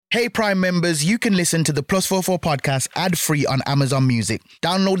Hey Prime members, you can listen to the Plus 44 podcast ad-free on Amazon Music.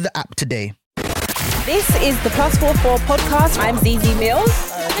 Download the app today. This is the Plus 44 podcast. I'm ZZ Mills.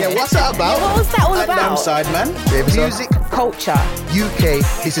 Yeah, what's that about? What was that all about? I'm Sideman. Music Culture. UK.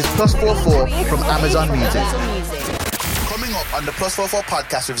 This is Plus 44 from Amazon Music. Coming up on the Plus 44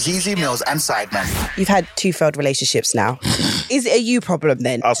 podcast with ZZ Mills and Sideman. You've had 2 failed relationships now. Is it a you problem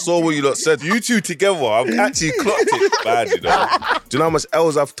then? I saw what you lot said. You two together, I've actually clocked it bad, you know. Do you know how much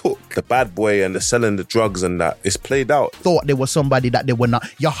L's I've took? The bad boy and the selling the drugs and that. It's played out. Thought there was somebody that they were not.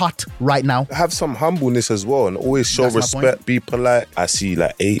 You're hot right now. Have some humbleness as well and always show That's my respect, be polite. I see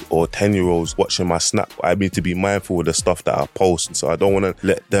like 8 or 10-year-olds watching my snap. I need to be mindful of the stuff that I post, so I don't want to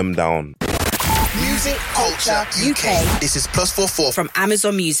let them down. Music Culture UK. This is Plus 44 From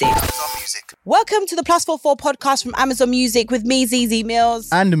Amazon Music. Welcome to the Plus 44 podcast from Amazon Music with me, ZZ Mills.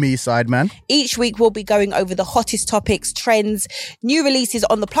 And me, Sideman. Each week we'll be going over the hottest topics, trends, new releases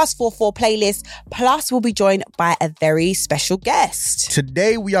on the Plus 44 playlist. Plus we'll be joined by a very special guest.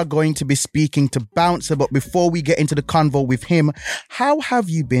 Today we are going to be speaking to Bouncer, but before we get into the convo with him, how have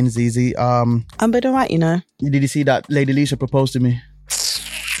you been, ZZ? I'm been alright, you know. Did you see that Lady Leisha proposed to me?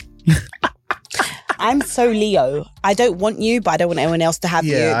 I'm so Leo. I don't want you, but I don't want anyone else to have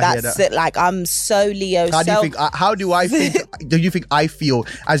you. That's it. Like, I'm so Leo. How do you think I feel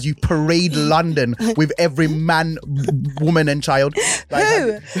as you parade London with every man, woman and child? Like,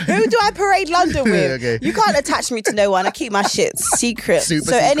 Who do I parade London with? Okay. You can't attach me to no one. I keep my shit secret. Super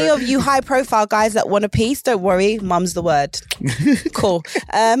so any secret. of you high profile guys that want a piece, don't worry. Mum's the word. Cool.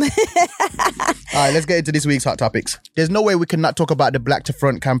 All right, let's get into this week's hot topics. There's no way we cannot talk about the Black to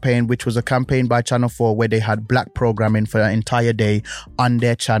Front campaign, which was a campaign by Channel 4 where they had black programming for an entire day on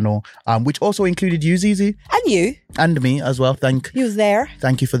their channel, which also included you, ZZ. And you. And me as well. You was there.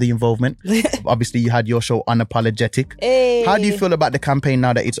 Thank you for the involvement. Obviously, you had your show Unapologetic. Hey. How do you feel about the campaign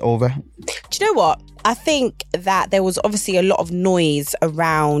now that it's over? Do you know what? I think that there was obviously a lot of noise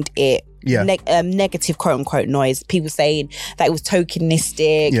around it. Yeah. Negative quote unquote noise. People saying that it was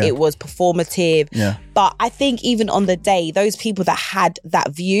tokenistic, it was performative. Yeah. But I think even on the day, those people that had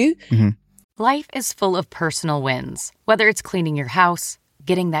that view. Mm-hmm. Life is full of personal wins. Whether it's cleaning your house,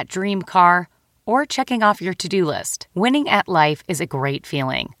 getting that dream car, or checking off your to-do list, winning at life is a great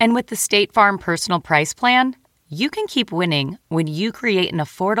feeling. And with the State Farm Personal Price Plan, you can keep winning when you create an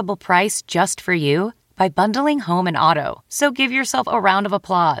affordable price just for you by bundling home and auto. So give yourself a round of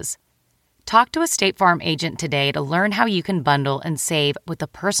applause. Talk to a State Farm agent today to learn how you can bundle and save with the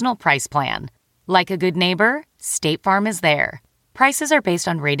Personal Price Plan. Like a good neighbor, State Farm is there. Prices are based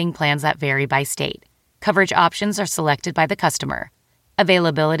on rating plans that vary by state. Coverage options are selected by the customer.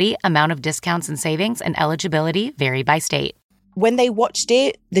 Availability, amount of discounts and savings, and eligibility vary by state. When they watched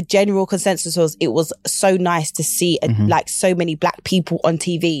it, the general consensus was it was so nice to see like so many black people on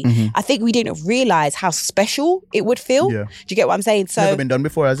TV. I think we didn't realize how special it would feel. Yeah. Do you get what I'm saying? So Never been done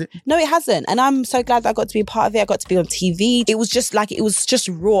before, has it? no, it hasn't. And I'm so glad that I got to be a part of it. I got to be on TV. It was just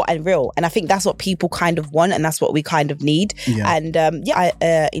raw and real. And I think that's what people kind of want and that's what we kind of need. Yeah. And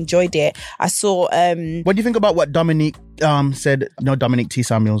I enjoyed it. I saw... What do you think about what Dominique said? No, Dominique T.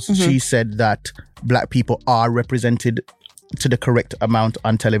 Samuels. She said that black people are represented to the correct amount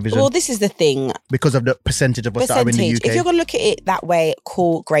on television. Well, this is the thing. Because of the percentage of us that are in the UK. If you're going to look at it that way,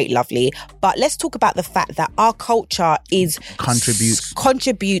 cool, great, lovely. But let's talk about the fact that our culture is contributes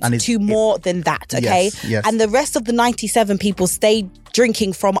to more than that, okay? Yes. And the rest of the 97 people stayed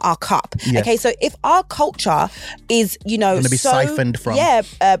drinking from our cup. Yes. Okay, so if our culture is, going to be siphoned from.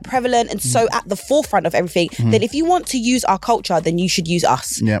 prevalent and so at the forefront of everything, then if you want to use our culture, then you should use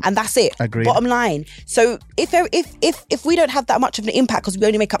us. Yep. And that's it. Agreed. Bottom line. So if we don't have that much of an impact because we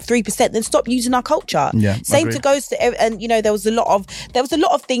only make up 3%, then stop using our culture. Yeah, Same agreed. to goes to, and there was a lot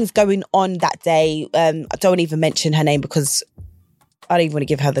of things going on that day. I don't even mention her name because I don't even want to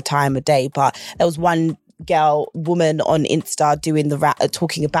give her the time of day, but there was one woman on Insta doing the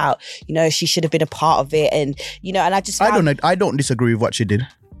talking about, she should have been a part of it, and and I just I don't disagree with what she did.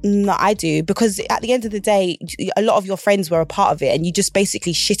 No, I do, because at the end of the day, a lot of your friends were a part of it, and you just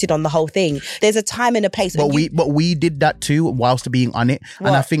basically shitted on the whole thing. There's a time and a place. But we did that too, whilst being on it,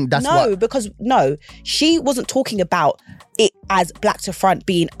 and I think that's she wasn't talking about it as Black to Front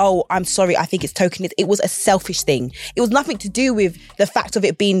being, oh, I'm sorry, I think it's tokenist. It was a selfish thing. It was nothing to do with the fact of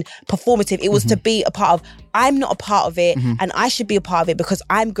it being performative. It was to be a part of, I'm not a part of it, and I should be a part of it because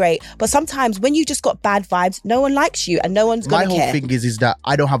I'm great. But sometimes when you just got bad vibes, no one likes you and no one's going to care. My whole thing is that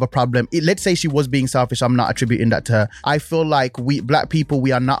I don't have a problem. Let's say she was being selfish. I'm not attributing that to her. I feel like we black people,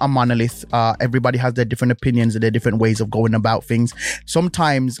 we are not a monolith. Everybody has their different opinions and their different ways of going about things.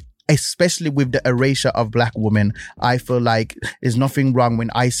 Sometimes especially with the erasure of black women, I feel like there's nothing wrong when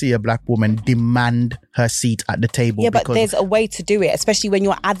I see a black woman demand her seat at the table. Yeah, but there's a way to do it, especially when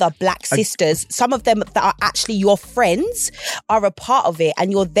your other black sisters, some of them that are actually your friends, are a part of it,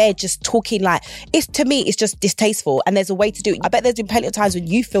 and you're there just talking like, to me, it's just distasteful. And there's a way to do it. I bet there's been plenty of times when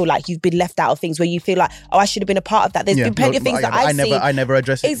you feel like you've been left out of things, where you feel like, oh, I should have been a part of that. There's been plenty of things that I never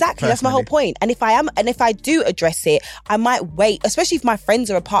address it. Exactly, that's my whole point. And if I do address it, I might wait, especially if my friends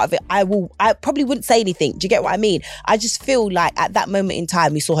are a part of it. I probably wouldn't say anything. Do you get what I mean? I just feel like at that moment in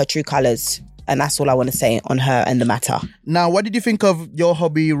time, we saw her true colours. And that's all I want to say on her and the matter. Now, what did you think of your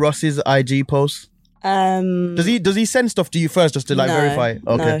hubby Ross's IG post? Does he send stuff to you first just to verify?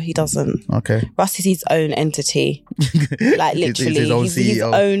 Okay. No, he doesn't. Okay. Russ is his own entity. Like literally, he's his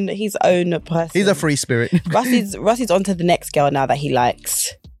own CEO. his own person. He's a free spirit. Russ is on to the next girl now that he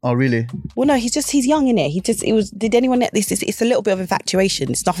likes. Oh really? Well, no, he's young, innit? Did anyone? It's a little bit of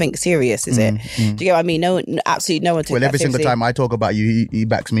infatuation. It's nothing serious, is it? Do you get what I mean? Absolutely no one took that every single seriously. time I talk about you, he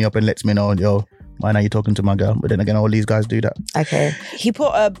backs me up and lets me know, yo, why are you talking to my girl? But then again, all these guys do that. Okay. He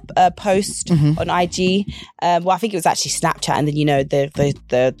put a post on IG. Well, I think it was actually Snapchat, and then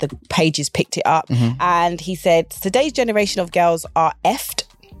the pages picked it up, and he said, "Today's generation of girls are effed."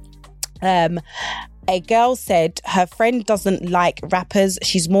 A girl said her friend doesn't like rappers.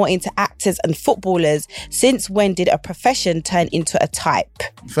 She's more into actors and footballers. Since when did a profession turn into a type?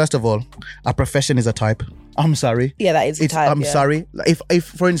 First of all, a profession is a type. I'm sorry. Yeah, that is a type. I'm sorry. If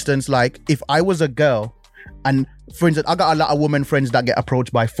for instance, if I was a girl, and for instance, I got a lot of women friends that get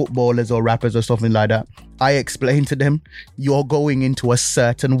approached by footballers or rappers or something like that. I explain to them, you're going into a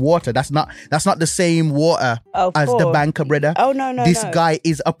certain water. That's not the same water as the banker, brother. Oh, no. This guy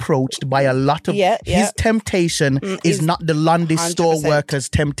is approached by a lot of... His temptation is not the Lundy 100%. store worker's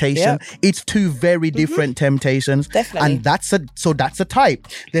temptation. Yep. It's two very different temptations. Definitely. And that's a type.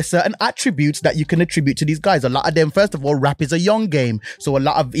 There's certain attributes that you can attribute to these guys. A lot of them, first of all, rap is a young game. So a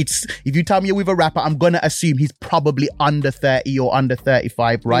lot of if you tell me you're with a rapper, I'm going to assume he's probably under 30 or under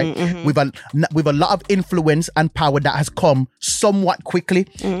 35, right? With a lot of influence and power that has come somewhat quickly.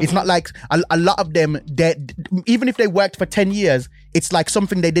 It's not like a lot of them, even if they worked for 10 years, it's like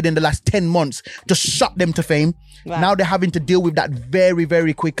something they did in the last 10 months just shot them to fame. Wow. Now they're having to deal with that very,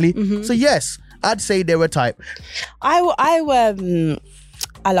 very quickly. So yes, I'd say they were type. I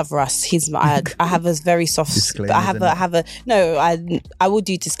love Russ. I have a very soft. Disclaimer, I will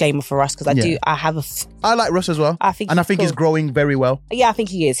do discllaimer for Russ because I like Russ as well. I think he's growing very well. Yeah, I think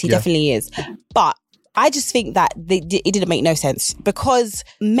he is. He definitely is. But I just think that it didn't make no sense because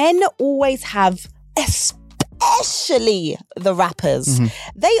men always have, especially the rappers,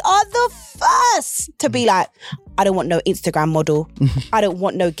 they are the first to be like, I don't want no Instagram model. I don't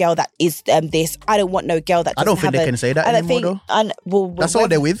want no girl that is this. I don't want no girl that doesn't I don't think they can say that anymore though. That's all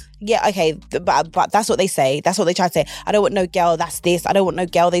they're with. Yeah, okay, but that's what they say. That's what they try to say. I don't want no girl that's this. I don't want no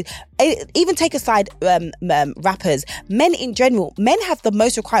girl. Even take aside rappers. Men in general, men have the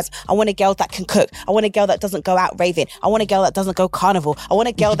most requirements. I want a girl that can cook. I want a girl that doesn't go out raving. I want a girl that doesn't go carnival. I want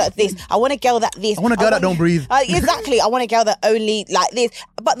a girl that this. I want a girl that this. I want a girl that don't breathe. Exactly. I want a girl that only like this.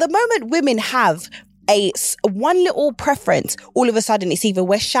 But the moment women have one little preference, all of a sudden it's either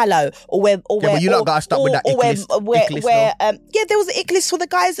we're shallow or we're but you lot gotta stop with that ick list. There was an ick list for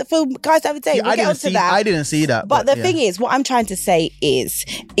guys the other day. I didn't see that. But the thing is, what I'm trying to say is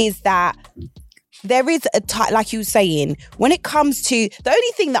that there is a type, like you were saying, when it comes to the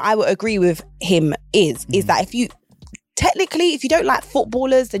only thing that I would agree with him is that if you don't like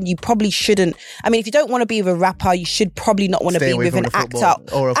footballers, then you probably shouldn't. I mean, if you don't want to be with a rapper, you should probably not want to be with an actor.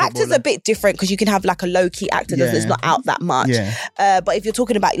 Actor's a bit different because you can have like a low-key actor that's not out that much. Yeah. But if you're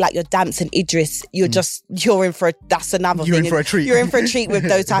talking about like your Damson Idris, you're in for that's another thing. You're in for a treat. You're in for a treat with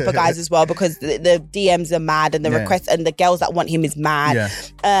those type of guys as well because the DMs are mad and the requests and the girls that want him is mad.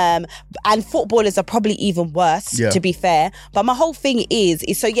 Yeah. And footballers are probably even worse, to be fair. But my whole thing is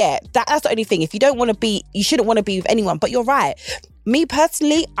that's the only thing. If you don't want to be, you shouldn't want to be with anyone. But you're right. Me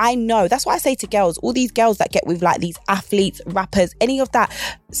personally, I know. That's why I say to girls, all these girls that get with like these athletes, rappers, any of that,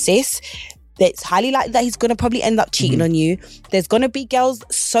 sis, it's highly likely that he's going to probably end up cheating on you. There's going to be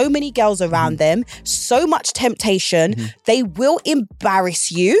so many girls around them, so much temptation. They will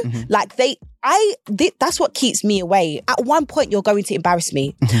embarrass you. Like that's what keeps me away. At one point, you're going to embarrass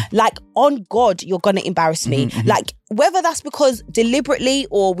me. Like, on God, you're going to embarrass me. Like, whether that's because deliberately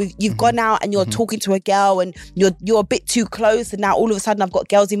or you've gone out and you're talking to a girl and you're a bit too close and now all of a sudden I've got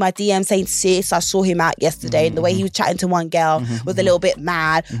girls in my DM saying, sis, I saw him out yesterday and the way he was chatting to one girl was a little bit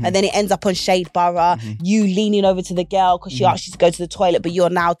mad, and then it ends up on Shade Borough, you leaning over to the girl because she asked you to go to the toilet but you're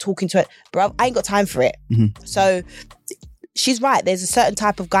now talking to her. Bro, I ain't got time for it. So she's right. There's a certain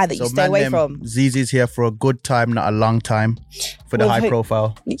type of guy that you stay away from. Zizi's here for a good time, not a long time. For the high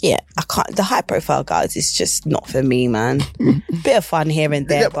profile. Yeah, I can't. The high profile guys is just not for me, man. Bit of fun here and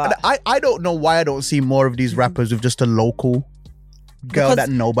there, but I don't know why I don't see more of these rappers with just a local girl that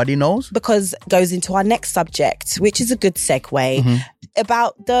nobody knows. Because it goes into our next subject, which is a good segue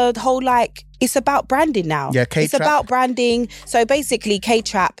about the whole it's about branding now. Yeah, K-Trap. It's about branding. So basically,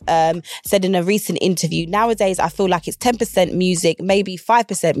 K-Trap said in a recent interview, nowadays I feel like it's 10% music, maybe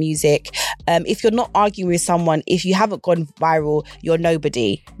 5% music. If you're not arguing with someone, if you haven't gone viral, you're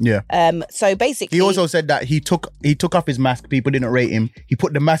nobody. Yeah. So basically, he also said that he took off his mask. People didn't rate him. He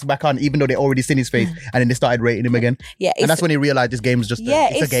put the mask back on, even though they already seen his face, and then they started rating him again. Yeah, and that's when he realized this game is just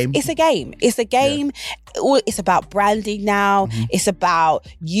it's a game. It's a game. It's a game. Yeah. It's about branding now. It's about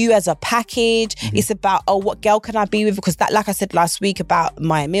you as a package. It's about, what girl can I be with? Because that, like I said last week about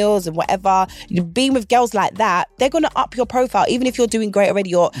Maya Mills and whatever, being with girls like that, they're going to up your profile. Even if you're doing great already,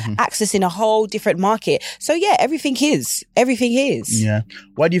 you're accessing a whole different market. So yeah, everything is. Yeah.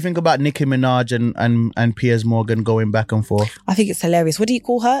 What do you think about Nicki Minaj and Piers Morgan going back and forth? I think it's hilarious. What do you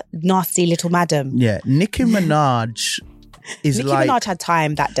call her? Nasty little madam. Yeah. Nicki Minaj Nicki Minaj had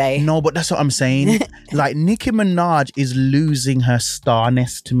time that day. No, but that's what I'm saying. Like, Nicki Minaj is losing her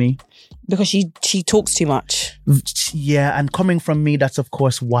starness to me. Because she talks too much. Yeah, and coming from me, that's of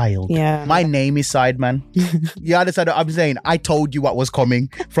course wild. Yeah. My name is Sideman. You understand what I'm saying? I told you what was coming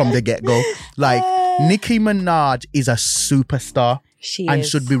from the get-go. Like, Nicki Minaj is a superstar. She and is.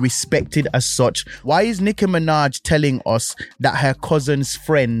 should be respected as such. Why is Nicki Minaj telling us that her cousin's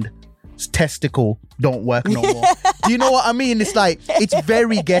friend's testicle don't work no more? Do you know what I mean? It's like, it's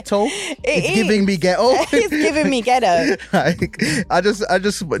very ghetto. It's giving me ghetto. It's giving me ghetto. Like, I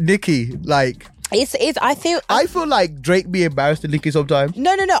just Nicki, like, I feel like Drake be embarrassed to Nicki sometimes.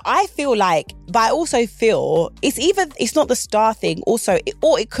 No. I feel like, but I also feel it's not the star thing. Also,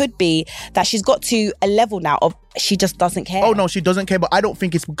 or it could be that she's got to a level now of she just doesn't care. Oh no, she doesn't care. But I don't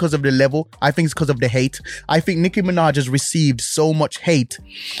think it's because of the level. I think it's because of the hate. I think Nicki Minaj has received so much hate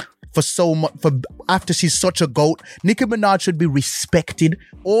for after she's such a GOAT. Nicki Minaj should be respected.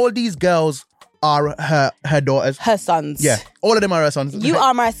 All these girls are her daughters. Her sons. Yeah. All of them are her sons. You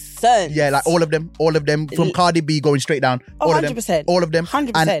are my son. Yeah, like all of them from Cardi B going straight down. Oh, all 100%. All of them.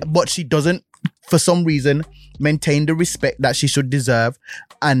 100%. But she doesn't, for some reason, maintain the respect that she should deserve.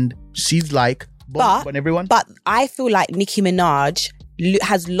 And she's like, but everyone. But I feel like Nicki Minaj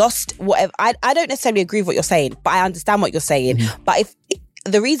has lost whatever. I don't necessarily agree with what you're saying, but I understand what you're saying. But if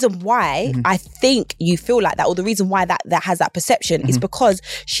the reason why I think you feel like that, or the reason why that has that perception is because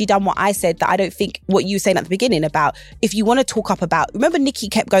she done what I said, that I don't think what you were saying at the beginning about, if you want to talk up about, remember Nicki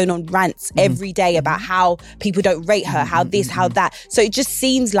kept going on rants every day about how people don't rate her, how this, how that. So it just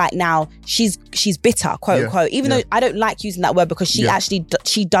seems like now she's bitter, quote unquote, even though I don't like using that word, because she actually,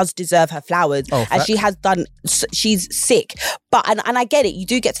 she does deserve her flowers, and she has done, she's sick. But, and I get it, you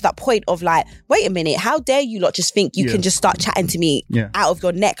do get to that point of like, wait a minute, how dare you lot just think you can just start chatting to me out of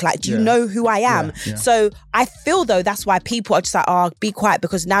your neck? Like, do you know who I am? So I feel though that's why people are just like, be quiet,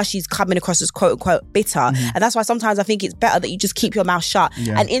 because now she's coming across as quote unquote bitter. And that's why sometimes I think it's better that you just keep your mouth shut.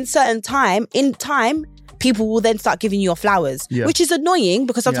 And in time, people will then start giving you your flowers, which is annoying,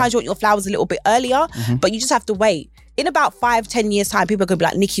 because sometimes you want your flowers a little bit earlier, but you just have to wait. In about 5-10 years time, people are going to be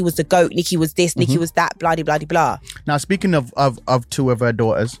like, Nicki was the GOAT, Nicki was this, Nicki was that, blah, blah, blah, blah. Now, speaking of two of her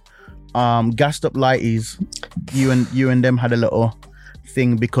daughters, Gassed Up Lighties, you and them had a little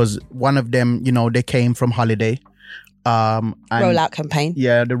thing, because one of them, they came from holiday. And rollout campaign.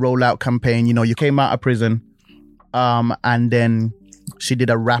 Yeah, the rollout campaign. You came out of prison, and then she did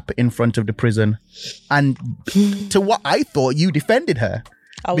a rap in front of the prison. And to what I thought, you defended her.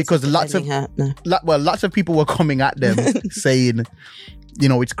 Because lots of people were coming at them saying,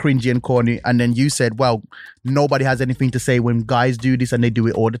 it's cringy and corny. And then you said, well, nobody has anything to say when guys do this, and they do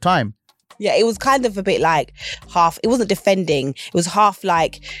it all the time. Yeah, it was kind of a bit like half, it wasn't defending, it was half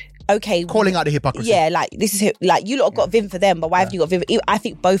like, okay, calling out the hypocrisy. Yeah, like, this is like, you lot have got Vim for them, but why have you got Vim? I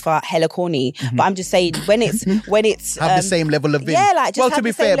think both are hella corny, but I'm just saying, when it's have the same level of Vim. Yeah, like, just well, to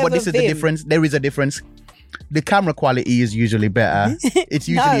be fair, but this is the difference. There is a difference. The camera quality is usually better. It's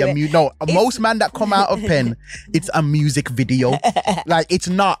usually most man that come out of pen, it's a music video. Like, it's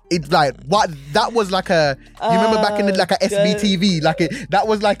not. It's like, what that was like a. You remember back in like a SBTV, that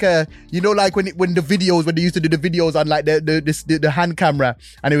was like a. Like when they used to do the videos on like the hand camera,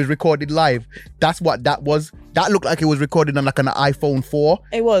 and it was recorded live. That's what that was. that looked like it was recorded on like an iPhone 4.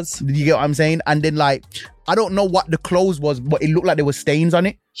 It was. You get what I'm saying? And then like, I don't know what the clothes was, but it looked like there were stains on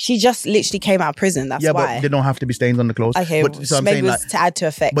it. She just literally came out of prison. That's Yeah, why. but there don't have to be stains on the clothes. Okay, but, so I'm maybe saying, it was like, to add to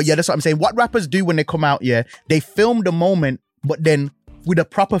effect. but yeah, that's what I'm saying. What rappers do when they come out, yeah, they film the moment, but then with a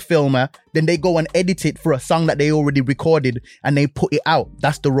proper filmer, then they go and edit it for a song that they already recorded and they put it out.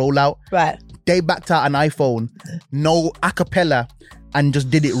 That's the rollout. Right. They backed out an iPhone, no acapella, and just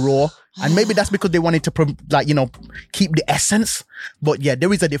did it raw. And maybe that's because they wanted to, keep the essence. But yeah,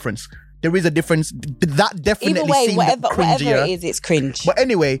 there is a difference. There is a difference. That definitely Either way, seemed whatever cringier. it is, it's cringe. But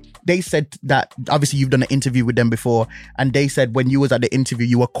anyway, they said that obviously you've done an interview with them before, and they said when you was at the interview,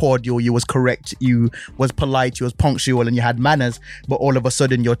 you were cordial, you was correct, you was polite, you was punctual, and you had manners. But all of a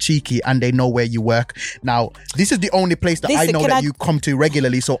sudden, you're cheeky, and they know where you work. Now, this is the only place that I know that you come to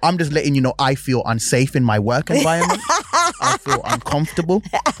regularly. So I'm just letting you know I feel unsafe in my work environment. I feel uncomfortable.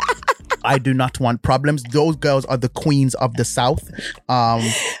 I do not want problems. Those girls are the queens of the South.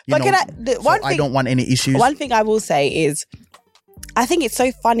 I don't want any issues. One thing I will say is, I think it's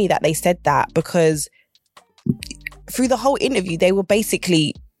so funny that they said that, because through the whole interview, they were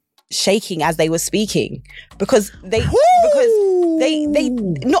basically shaking as they were speaking because they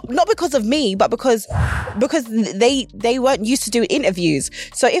not because of me, but because they weren't used to doing interviews.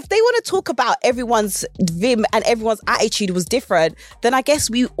 So if they want to talk about everyone's vim and everyone's attitude was different, then I guess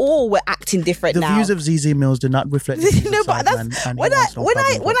we all were acting different. The now. views of ZZ Mills do not reflect the views No, of but Sideman, that's and when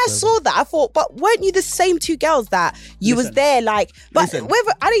I saw that, I thought, but weren't you the same two girls that you was there like? But Listen.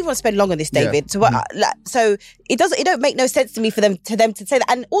 whether I don't even want to spend long on this, David. Yeah. So it don't make no sense to me for them to say that.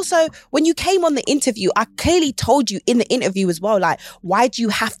 And also, when you came on the interview, I clearly told you in the interview as well, like, why do you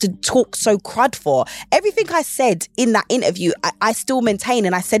have to talk so crud for? Everything I said in that interview, I still maintain,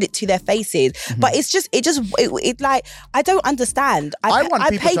 and I said it to their faces. Mm-hmm. But it like, I don't understand. I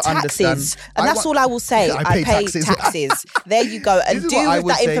pay taxes, and that's all I will say. I pay taxes. There you go, and do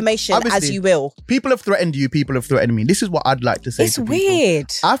with that information as you will. People have threatened you. People have threatened me. This is what I'd like to say. It's to people.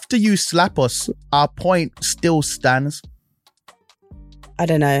 weird. After you slap us, our point still stands. I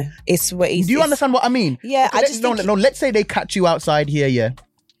don't know. It's what he's. Do you understand what I mean? Yeah, Okay, I just think let's say they catch you outside here, yeah,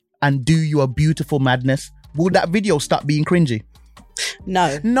 and do your beautiful madness. Will that video stop being cringy?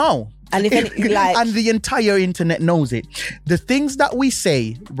 No. And if and the entire internet knows it. The things that we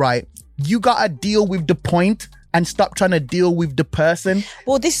say, right? You gotta deal with the point and stop trying to deal with the person.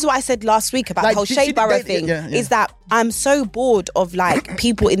 Well, this is what I said last week about the whole Shea Barrow thing. Is that I'm so bored of like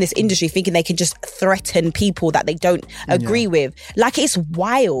people in this industry thinking they can just threaten people that they don't agree with. Like, it's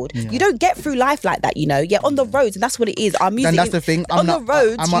wild. You don't get through life like that, you know. Yeah, on the roads, and that's what it is. Our music. And that's the thing. The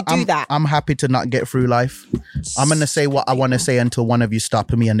roads, you do that. I'm happy to not get through life. I'm gonna say what I want to say until one of you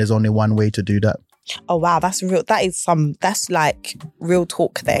stop me, and there's only one way to do that. Oh wow, that's real. That's like real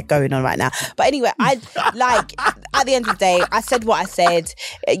talk there going on right now. But anyway, I like at the end of the day, I said what I said.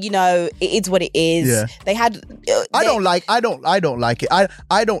 You know, it is what it is. Yeah. They had. I don't like it. I don't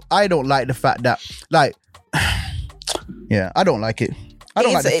like the fact that like. Yeah, I don't like it. I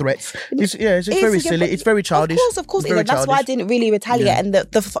don't like the threats. It's very silly. It's very childish. Of course. That's why I didn't really retaliate. Yeah. And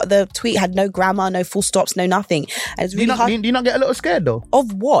the tweet had no grammar, no full stops, no nothing. And it's really hard. Do you not get a little scared though?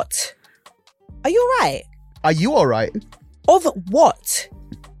 Of what? Are you all right? Are you all right? Of what?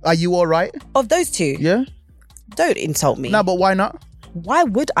 Are you all right? Of those two? Yeah. Don't insult me. No, but why not? Why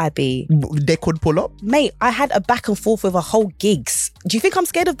would I be? They could pull up. Mate, I had a back and forth with a whole gigs. Do you think I'm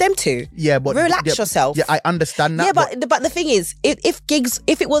scared of them too? Yeah, but... Relax yourself. Yeah, I understand that. Yeah, but the thing is, if gigs,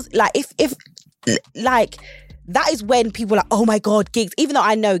 if it was like, if that is when people are like, oh my God, gigs. Even though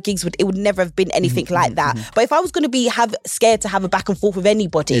I know gigs it would never have been anything like that. But if I was going to be scared to have a back and forth with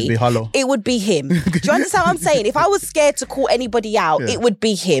anybody, it'd be Hollow. It would be him. Do you understand what I'm saying? If I was scared to call anybody out, it would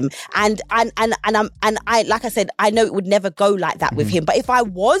be him. And I like I said, I know it would never go like that with him. But if I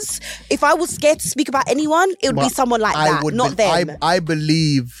was scared to speak about anyone, it would be someone like that, not them. I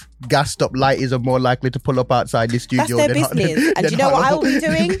believe Gassed Up Light is more likely to pull up outside the studio. That's their business. And do you know what I will be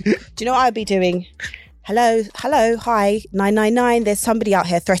doing? Do you know what I'll be doing? Hello, hi, 999. There's somebody out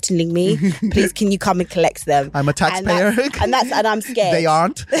here threatening me. Please, can you come and collect them? I'm a taxpayer, and I'm scared. They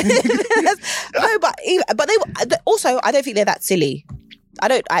aren't. No, but they also. I don't think they're that silly. I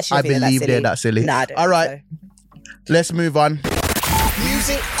don't actually. I believe they're that silly. No, I don't. All right, let's move on.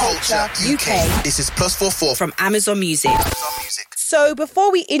 Music Culture UK. UK. This is +44 from Amazon Music. So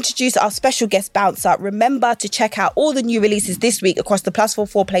before we introduce our special guest bouncer, remember to check out all the new releases this week across the Plus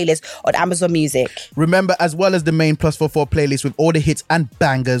 44 playlist on Amazon Music. Remember, as well as the main Plus 44 playlist with all the hits and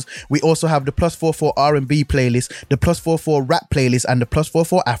bangers, we also have the Plus 44 R&B playlist, the Plus 44 rap playlist, and the Plus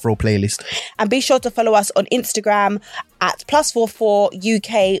 44 Afro playlist. And be sure to follow us on Instagram at Plus 44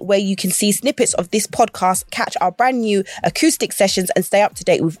 UK, where you can see snippets of this podcast, catch our brand new acoustic sessions, and stay up to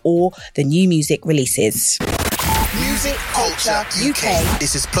date with all the new music releases. Music Culture UK.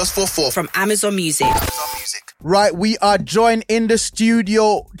 This is Plus 44 From Amazon Music. Right, we are joined in the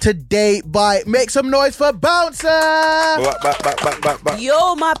studio today by Make Some Noise for Bouncer. Back.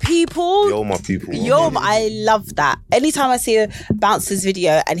 Yo, my people. Yo, my people. I love that. Anytime I see a Bouncer's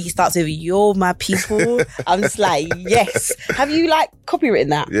video and he starts with "Yo, my people," I'm just like, yes. Have you like copywritten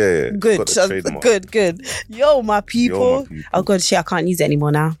that? Yeah. Good. Got the trademark. Good. Yo, my people. Yo, my people. Oh god, shit, I can't use it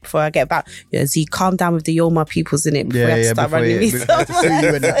anymore now. Before I get back, yeah. Z, calm down with the "Yo, my peoples" in it. Before I have to start before running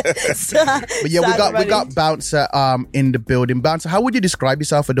me. But yeah, we got Bouncer in the building. Bouncer, how would you describe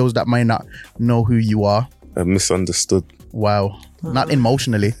yourself for those that might not know who you are? Misunderstood. Wow. Not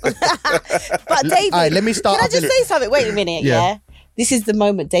emotionally. But David, All right, let me start Can I off just the- say something? Wait a minute, yeah. This is the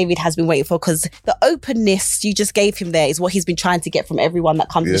moment David has been waiting for, because the openness you just gave him there is what he's been trying to get from everyone that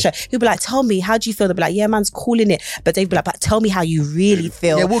comes to the show. He'll be like, tell me, how do you feel? They'll be like, yeah, man's calling it. But David will be like, but tell me how you really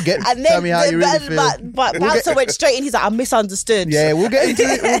feel. Yeah, we'll get- and tell me how you really feel. But Bouncer went straight in. He's like, I'm misunderstood. Yeah, we'll get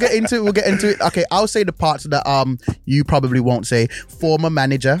into it. Okay, I'll say the parts that you probably won't say. Former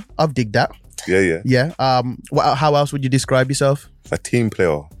manager of Dig That. Yeah. Yeah. How else would you describe yourself? A team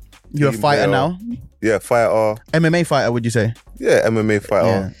player. You're a Team fighter player. now. Yeah, fighter. MMA fighter, would you say? Yeah, MMA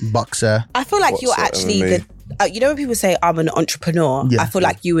fighter. Yeah. Boxer. I feel like you're What's actually MMA? you know when people say I'm an entrepreneur, Yeah. I feel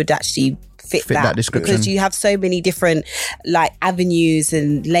like you would actually fit that description. because you have so many different like avenues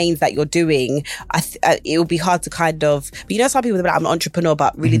and lanes that you're doing. It will be hard to kind of, but you know, some people are like, I'm an entrepreneur,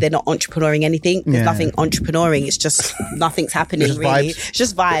 but really they're not entrepreneuring anything. There's Yeah. nothing entrepreneuring. It's just nothing's happening. Just really, vibes. it's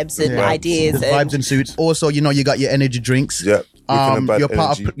just vibes and Yeah. ideas. There's vibes and suits. Also, you know, you got your energy drinks. Yeah. You're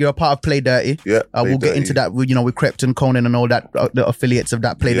a part of Play Dirty. Yeah, we'll Play get Dirty. into that with, you know, with Krypton, Conan and all that, the affiliates of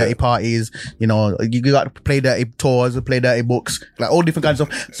that Play Yeah. Dirty parties. You know, you got Play Dirty tours, Play Dirty books, like all different kinds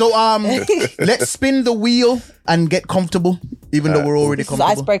of stuff. So let's spin the wheel and get comfortable, even though we're already This is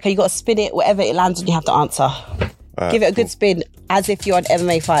comfortable. icebreaker. You got to spin it. Whatever it lands on, you have to answer. Give it a good spin, as if you're an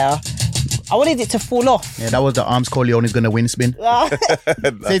MMA fighter. I wanted it to fall off. Yeah, that was the Arms Corleone is gonna win spin.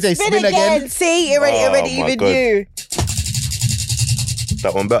 Say, spin again. See, already, Oh, my even God. you.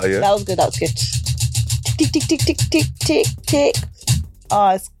 That one better, yeah? That was good. Tick, tick, tick, tick, tick, tick, tick. Oh,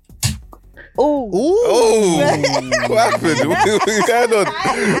 it's... Ooh. Oh, what happened? What's going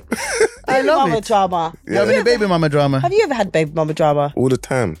on? Baby love mama it. drama. You having a baby mama drama? Have you ever had baby mama drama? All the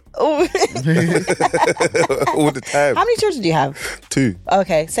time. Oh. All the time. How many children do you have? 2.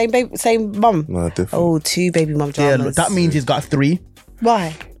 Okay, same mum. No, different. Oh, 2 baby mum Yeah, dramas. that means he's got 3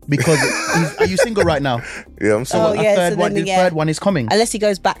 Why? because are you single right now? Yeah, I'm so. Oh, yeah. Third so one, then, the yeah. third one is coming. Unless he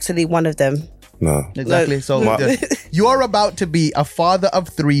goes back to the one of them. No. Exactly. So you are about to be a father of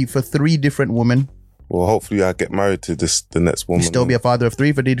 3 for 3 different women. Well, hopefully I get married to the next woman. You still be a father of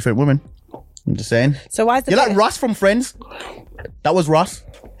 3 for 3 different women. I'm just saying. So why is the You're like Ross from Friends. That was Ross.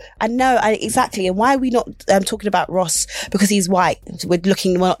 I know, exactly. And why are we not talking about Ross because he's white? We're not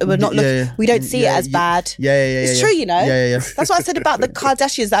looking. Yeah. We don't see Yeah, it as bad. Yeah. It's true, you know. Yeah. That's what I said about the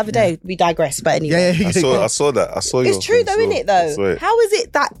Kardashians the other day. We digress, but anyway. Yeah. I saw that. I saw It's your true thing, though, so isn't it? I saw Though, it. how is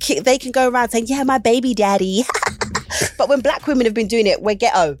it that they can go around saying, "Yeah, my baby daddy," but when black women have been doing it, we're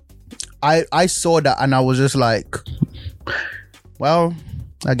ghetto. I saw that and I was just like, well,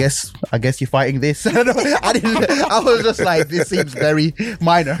 I guess you're fighting this. I didn't. I was just like, this seems very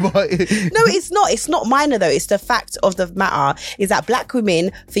minor, but No, it's not. It's not minor though. It's the fact of the matter is that black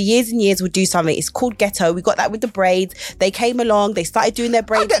women for years and years would do something. It's called ghetto. We got that with the braids. They came along. They started doing their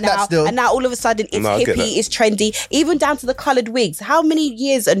braids get that now, still. and now all of a sudden it's No, I get hippie, that. it's trendy. Even down to the coloured wigs. How many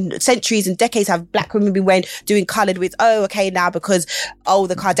years and centuries and decades have black women been doing coloured wigs? Oh, okay, now because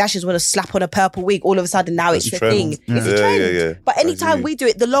the Kardashians want to slap on a purple wig. All of a sudden now it's the trend. thing. It's a Yeah, trend. yeah. But anytime Crazy. we do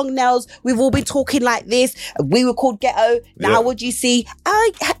it, the long nails. We've all been talking like this. We were called ghetto. Now Yeah. what do you see?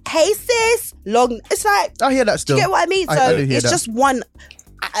 Oh, hey sis, long. It's like, I hear that still. you get what I mean? So I do hear it's that. just one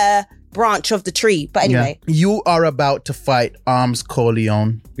branch of the tree. But anyway, You are about to fight Arms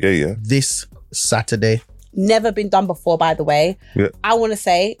Corleone Yeah. this Saturday. never been done before, by the way. Yeah. I want to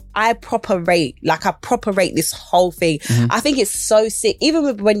say I proper rate this whole thing. I think it's so sick.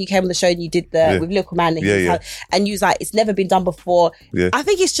 Even when you came on the show and you did the with Lyrical Man and, and you was like, it's never been done before. Yeah. I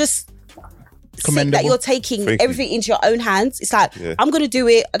think it's just sick Commendable. that you're taking Thank you. everything into your own hands. It's like, I'm going to do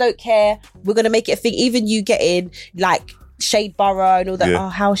it. I don't care. We're going to make it a thing. Even you getting like Shade Borough and all that. Yeah. Oh,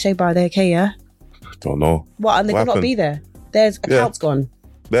 how is Shade Borough? They okay, yeah? Don't know. What, and they What cannot happened? be there? There's accounts gone.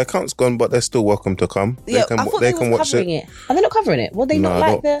 Their account's gone, but they're still welcome to come. Yeah, I thought they was covering it. Are they not covering it? Well, they not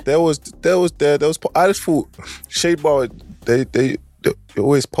like the... There was. I just thought Shade Bar. They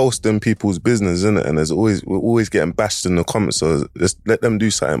always post them people's business, innit? And we're always getting bashed in the comments. So just let them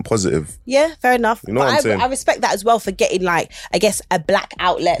do something positive. Yeah, fair enough. You know what I'm saying? I respect that as well for getting like, I guess, a black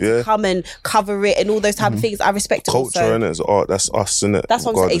outlet to come and cover it and all those type of things. I respect it. Culture, also. innit? It's art. That's us, innit? That's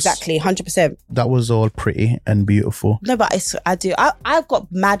what I'm saying. Exactly, 100%. That was all pretty and beautiful. No, but I do. I've got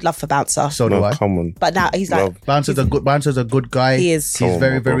mad love for Bouncer. So do I. Come on. But now he's like... Bouncer's a good guy. He is. He's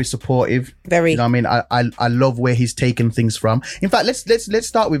very supportive. Very. You know what I mean? I love where he's taken things from. In fact, let's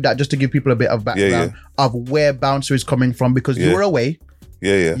start with that just to give people a bit of background of where Bouncer is coming from, because you were away.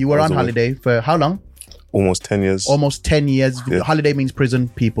 Yeah. You were on holiday for how long? Almost 10 years. Almost 10 years. Yeah. Holiday means prison,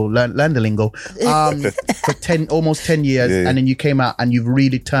 people. Learn the lingo. For almost 10 years. Yeah. And then you came out and you've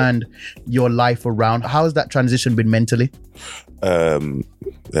really turned your life around. How has that transition been mentally? There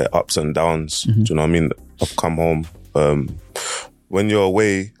are ups and downs. Do you know what I mean? I've come home. When you're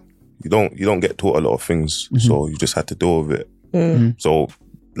away, you don't get taught a lot of things. So you just had to deal with it. So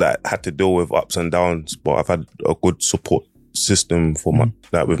like had to deal with ups and downs, but I've had a good support system for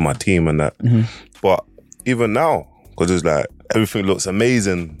with my team and that. But even now, because it's like everything looks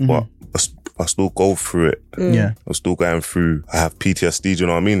amazing, but I still go through it. Yeah. I'm still going through. I have PTSD, do you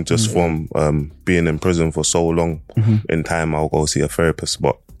know what I mean? Just from being in prison for so long. In time, I'll go see a therapist.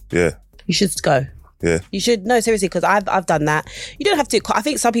 But yeah. You should go. Yeah. You should, no, seriously, because I've done that. You don't have to, I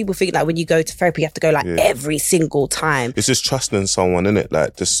think some people think that when you go to therapy, you have to go like every single time. It's just trusting someone, innit?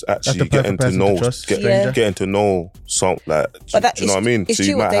 Like just actually getting to know, getting to know some, like, But do you know what I mean? It's So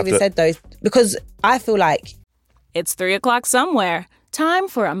true you what might have David said though, because I feel like It's 3 o'clock somewhere. Time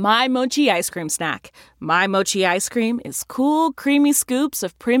for a My Mochi ice cream snack. My Mochi ice cream is cool, creamy scoops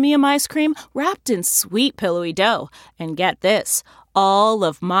of premium ice cream wrapped in sweet, pillowy dough. And get this, all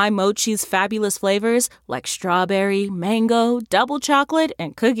of My Mochi's fabulous flavors, like strawberry, mango, double chocolate,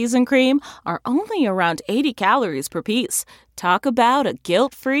 and cookies and cream, are only around 80 calories per piece. Talk about a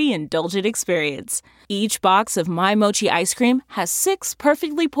guilt-free, indulgent experience. Each box of My Mochi ice cream has 6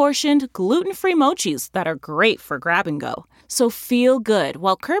 perfectly portioned, gluten-free mochis that are great for grab and go. So feel good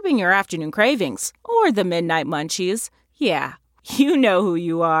while curbing your afternoon cravings, or the midnight munchies. Yeah, you know who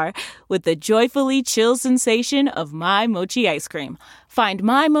you are, with the joyfully chill sensation of My Mochi ice cream. Find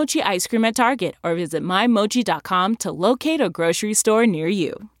My Mochi ice cream at Target or visit MyMochi.com to locate a grocery store near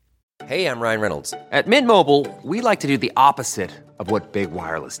you. Hey, I'm Ryan Reynolds. At Mint Mobile, we like to do the opposite of what Big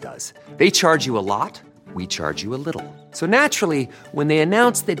Wireless does. They charge you a lot, we charge you a little. So naturally, when they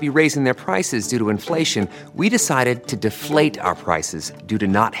announced they'd be raising their prices due to inflation, we decided to deflate our prices due to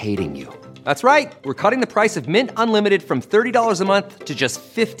not hating you. That's right. We're cutting the price of Mint Unlimited from $30 a month to just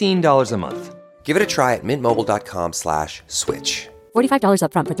 $15 a month. Give it a try at mintmobile.com/switch. $45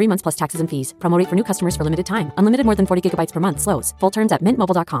 up front for 3 months plus taxes and fees. Promo rate for new customers for limited time. Unlimited more than 40 gigabytes per month. Slows full terms at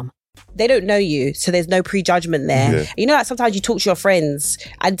mintmobile.com. they don't know you, so there's no prejudgment there. Yeah. You know, like sometimes you talk to your friends,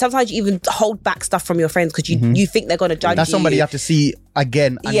 and sometimes you even hold back stuff from your friends because you think they're going to judge you. That's somebody you have to see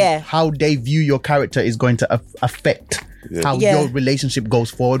again, and how they view your character is going to affect how your relationship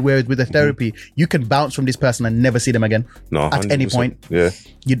goes forward. Whereas with the therapy, you can bounce from this person and never see them again at any point. Yeah.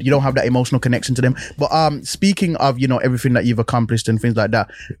 You don't have that emotional connection to them. But speaking of, you know, everything that you've accomplished and things like that,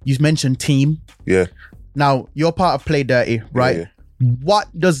 you mentioned team. Yeah. Now, you're part of Play Dirty, right? Yeah. What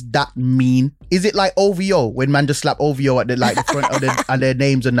does that mean? Is it like OVO when man just slap OVO at the front of and their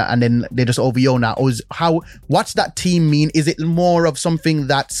names and that, and then they just OVO now? Or what's that team mean? Is it more of something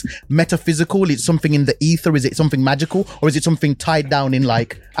that's metaphysical? Is it something in the ether? Is it something magical? Or is it something tied down in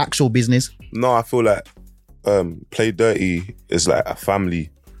like actual business? No, I feel like Play Dirty is like a family.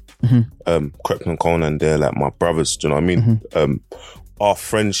 Krept and Conan, they're like my brothers, do you know what I mean? Our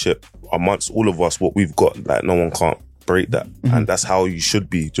friendship amongst all of us, what we've got, like no one can't break that. And that's how you should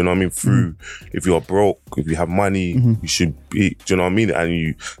be, do you know what I mean? Through, if you're broke, if you have money, you should be, do you know what I mean? And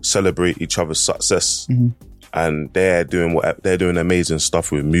you celebrate each other's success. And they're doing amazing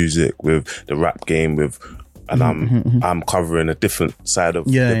stuff with music, with the rap game, and I'm covering a different side of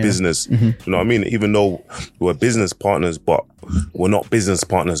the business. You know what I mean? Even though we're business partners, but we're not business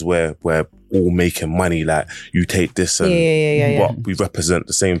partners where we're all making money. Like you take this and but we represent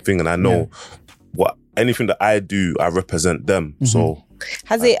the same thing. And I know anything that I do, I represent them. So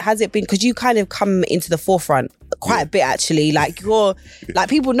Has it been, because you kind of come into the forefront quite a bit actually, like you're like,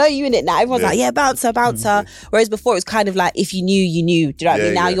 people know you in it now, everyone's like, yeah, bouncer, whereas before it was kind of like, if you knew, you knew, do you know what I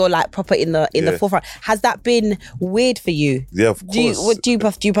mean? Now you're like proper in the forefront. Has that been weird for you? Yeah, of course. Do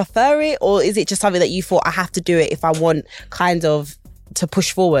you prefer it, or is it just something that you thought, I have to do it if I want kind of to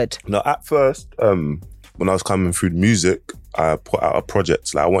push forward? No, at first, when I was coming through music, I put out a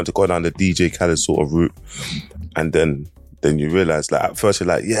project. Like I wanted to go down the DJ Khaled sort of route, and then you realise, like at first you're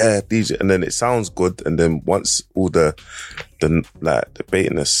like, yeah, DJ, and then it sounds good, and then once all the like the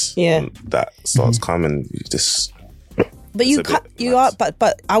baitiness that starts coming, you just. But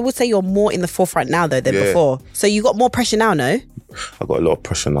but I would say you're more in the forefront now though than before. So you got more pressure now, no? I got a lot of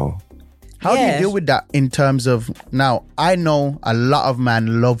pressure now. How do you deal with that in terms of, now, I know a lot of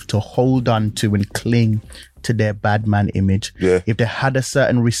men love to hold on to and cling to their bad man image. Yeah. If they had a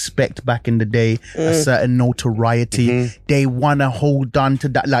certain respect back in the day, a certain notoriety, they want to hold on to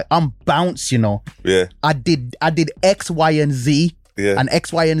that. Like, I'm Bounce, you know. Yeah. I did X, Y, and Z. Yeah. And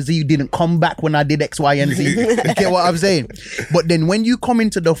X, Y, and Z didn't come back when I did X, Y, and Z. You get what I'm saying? But then when you come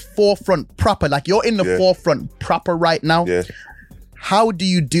into the forefront proper, like you're in the forefront proper right now, how do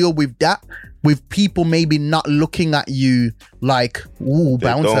you deal with that? With people maybe not looking at you like, ooh,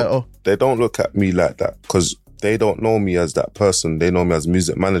 bouncer. They don't look at me like that because they don't know me as that person. They know me as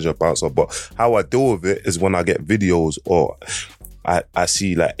music manager, bouncer. But how I deal with it is when I get videos or I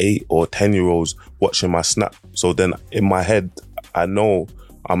see like 8 or 10-year-olds watching my snap. So then in my head, I know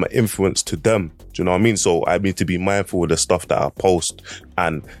I'm an influence to them. Do you know what I mean? So I need to be mindful of the stuff that I post,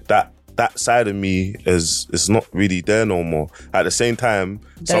 and that side of me is not really there no more. At the same time,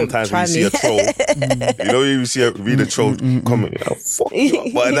 sometimes when you see a troll, you know, you see read a troll comment, oh, fuck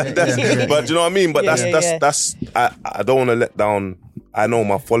you. But that's, but do you know what I mean? But that's I don't want to let down. I know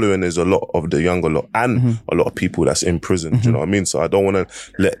my following is a lot of the younger lot and a lot of people that's in prison. Do you know what I mean? So I don't want to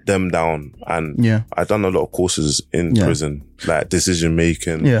let them down. And I've done a lot of courses in prison, like decision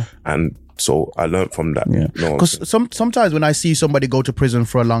making, and so I learned from that. Because sometimes when I see somebody go to prison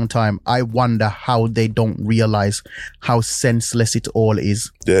for a long time, I wonder how they don't realize how senseless it all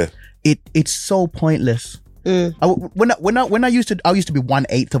is. Yeah, it's so pointless. When I used to be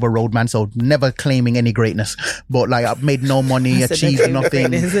 1/8 of a roadman, so never claiming any greatness, but like I made no money, achieved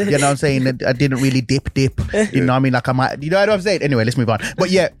nothing. You know what I'm saying? I didn't really dip. You know what I mean? Like I might, you know what I'm saying? Anyway, let's move on.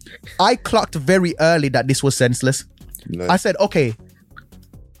 But yeah, I clocked very early that this was senseless. Nice. I said, okay,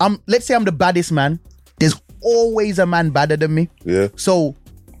 let's say I'm the baddest man. There's always a man badder than me. Yeah. So,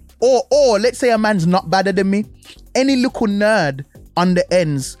 or let's say a man's not badder than me. Any little nerd on the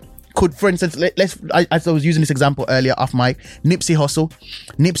ends could, for instance, as I was using this example earlier off mic, Nipsey Hussle.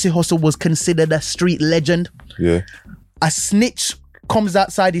 Nipsey Hussle was considered a street legend. Yeah. A snitch comes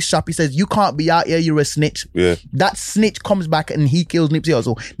outside his shop. He says, "You can't be out here. You're a snitch." Yeah. That snitch comes back and he kills Nipsey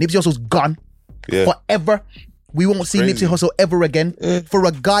Hussle. Nipsey Hussle's gone forever. We won't see Nipsey Hussle ever again for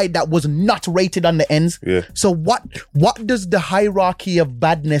a guy that was not rated on the ends. Yeah. So what does the hierarchy of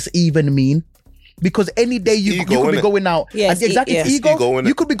badness even mean? Because any day you could be going out. Yes, exactly. It's ego.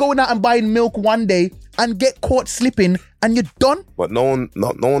 You could be going out and buying milk one day and get caught slipping and you're done. But no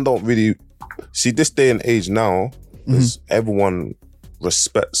one don't really see this day and age now. Is everyone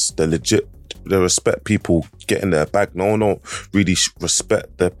respects the legit. They respect people getting their bag. No one don't really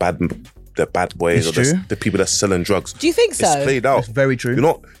respect the bad boys or the people that's selling drugs. Do you think so? It's played out. It's very true. You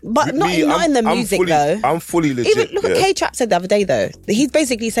know, but not in the music though. I'm fully legit. Even look what K-Trap said the other day though. He's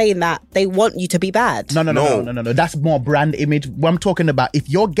basically saying that they want you to be bad. No. That's more brand image. What I'm talking about, if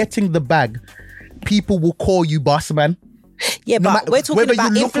you're getting the bag, people will call you boss man. Yeah, but we're talking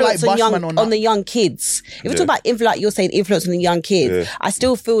about influence on the young kids. If we're talking about influence, like you're saying, influence on the young kids, I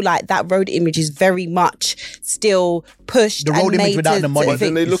still feel like that road image is very much still pushed. The road image without the money. But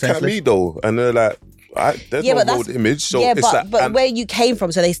then they look at me though, and they're like, "There's no road image." So yeah, it's but where you came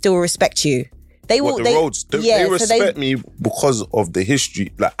from, so they still respect you. They respect me because of the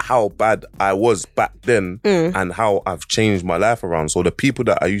history, like how bad I was back then and how I've changed my life around. So the people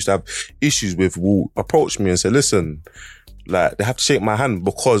that I used to have issues with will approach me and say, "Listen." Like they have to shake my hand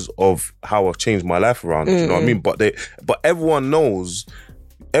because of how I've changed my life around. You know what I mean? But everyone knows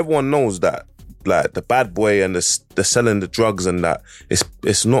that like the bad boy and the selling the drugs and that it's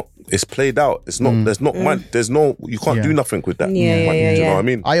played out. It's not. There's no. You can't do nothing with that. Do you know what I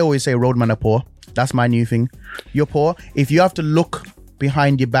mean? I always say roadmen are poor. That's my new thing. You're poor if you have to look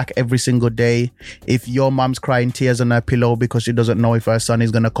behind your back every single day. If your mom's crying tears on her pillow because she doesn't know if her son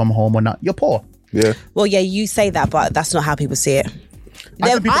is gonna come home or not, you're poor. Yeah. Well, yeah, you say that, but that's not how people see it.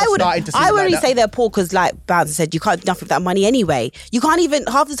 I would only say they're poor because, like Bouncer said, you can't do nothing with that money anyway. You can't even,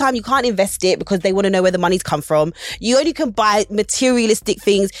 half the time, you can't invest it because they want to know where the money's come from. You only can buy materialistic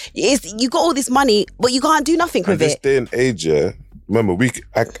things. You got all this money, but you can't do nothing with this it. Day and age, remember,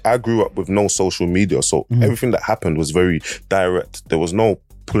 I grew up with no social media, so everything that happened was very direct. There was no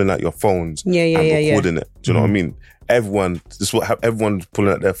pulling out your phones and recording it. Do you know what I mean? Everyone's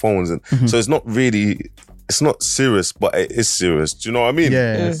pulling out their phones, and so it's not really, it's not serious, but it is serious. Do you know what I mean?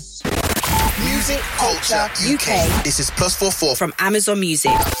 Yes. Music Culture UK. This is +44 From Amazon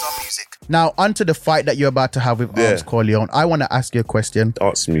Music. Now, onto the fight that you're about to have with Arms Corleone. I want to ask you a question.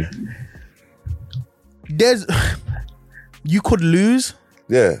 Ask me. You could lose.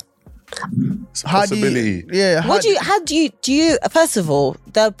 Yeah. It's a possibility. How do you first of all,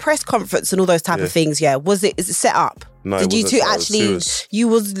 the press conference and all those type of things, is it set up? No, did you two actually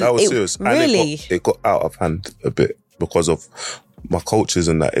that was serious. Really? And it got out of hand a bit because of my coaches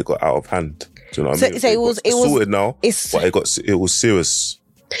and that. It got out of hand. Do you know what I mean? So it was sorted now, but it was serious.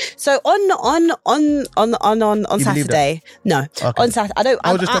 So on Saturday, no, on Saturday, I don't.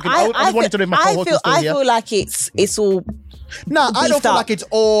 I was just talking. I wanted to know if my co-host was still here. I feel like it's all. No, I don't feel like it's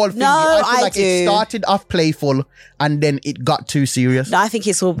all. No, I feel like do. it started off playful and then it got too serious. No, I think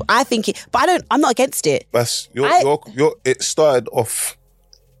it's all. But I'm not against it. That's it started off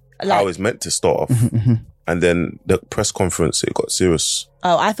how it's meant to start off, and then the press conference it got serious.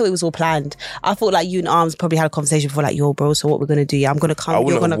 Oh, I thought it was all planned. I thought like you and Arms probably had a conversation before, like, yo, bro, so what we're gonna do? Yeah, I'm gonna come.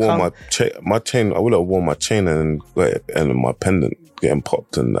 You're gonna come. My chain. I would have worn my chain and my pendant getting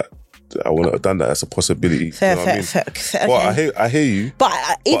popped and that. I wouldn't have done that. That's a possibility. Fair. Well, I hear you. But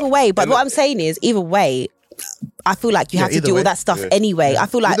either way, what I'm saying is, either way, I feel like you have to do all that stuff anyway. I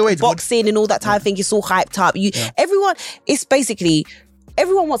feel like boxing and all that type of thing is all hyped up. Everyone, it's basically.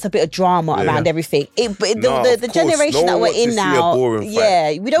 Everyone wants a bit of drama around everything. The generation that we're in now, we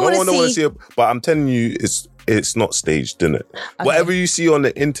don't want to see. But I'm telling you, it's not staged, isn't it? Okay. Whatever you see on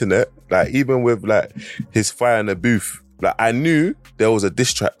the internet, like even with like his fire in the booth, like I knew there was a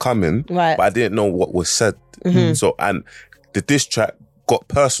diss track coming, but I didn't know what was said. So and the diss track got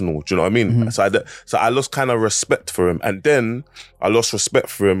personal. Do you know what I mean? So I lost kind of respect for him, and then I lost respect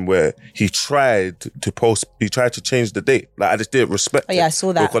for him where he tried to change the date. Like I just didn't respect it. I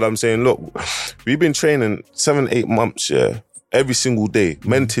saw that. Because I'm saying, look, we've been training 7-8 months, every single day.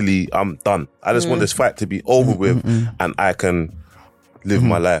 Mentally, I'm done. I just want this fight to be over with, and I can live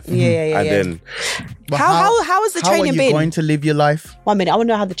my life. Then how has the training been? How are you going to live your life? 1 minute, I want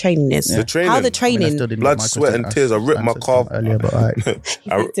to know how the training is. The training, how the training? Blood, sweat, and tears. I ripped my calf earlier, but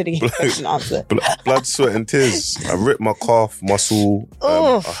blood, sweat, and tears. I ripped my calf muscle.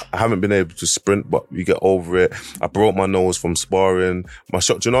 I haven't been able to sprint, but you get over it. I broke my nose from sparring. My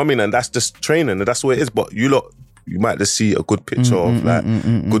shot. Do you know what I mean? And that's just training, and that's what it is. But you might just see a good picture of like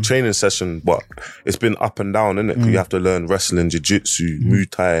good training session, but it's been up and down, innit? You have to learn wrestling, jiu-jitsu, Muay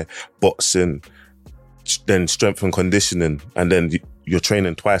Thai, boxing, then strength and conditioning, and then you're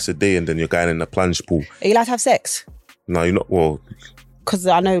training twice a day, and then you're going in the plunge pool. Are you allowed to have sex? No, you're not. Well, because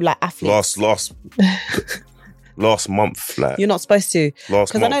I know like athletes. Last month, like you're not supposed to.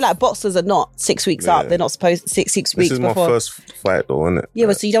 Because I know like boxers are not 6 weeks up. They're not supposed 6 weeks before. This is my first fight, though, isn't it? Yeah,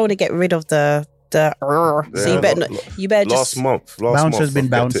 but so you don't want to get rid of the. So you better just. Last month. Bouncer's been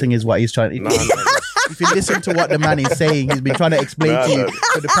bouncing, is what he's trying to. No. If you listen to what the man is saying, he's been trying to explain to you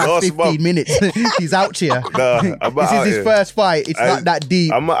for the past 15 minutes. He's out here. This is his first fight. It's not that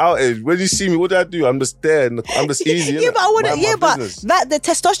deep. I'm out here. When you see me, what do I do? I'm just there. I'm just easy. But I want to. But the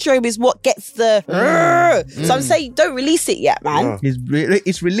testosterone is what gets the. So I'm saying, don't release it yet, man.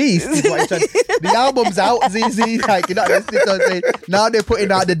 It's released. Is what the album's out. ZZ, like you're not listening to it. Now they're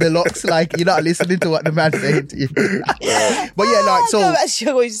putting out the deluxe. Like you're not listening to what the man's saying to you. But yeah, like so. I'm not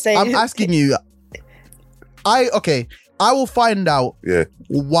sure what you're saying. I'm asking you. I will find out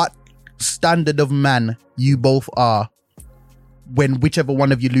what standard of man you both are when whichever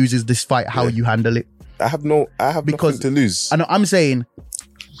one of you loses this fight, how you handle it. I have nothing to lose. I know, I'm saying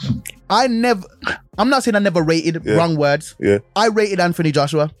I'm not saying I never rated, wrong words. Yeah. I rated Anthony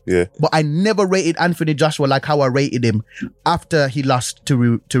Joshua. Yeah. But I never rated Anthony Joshua like how I rated him after he lost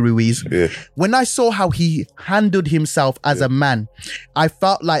to Ruiz. Yeah. When I saw how he handled himself as a man, I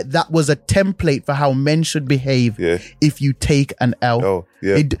felt like that was a template for how men should behave if you take an L. Oh,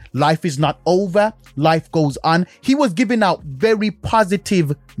 yeah. Life is not over. Life goes on. He was giving out very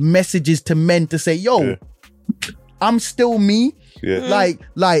positive messages to men to say, yo, I'm still me. Yeah.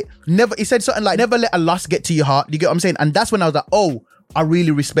 Like never, he said something like, never let a loss get to your heart. You get what I'm saying? And that's when I was like, oh, I really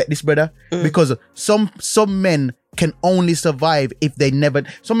respect this brother because some men can only survive if they never.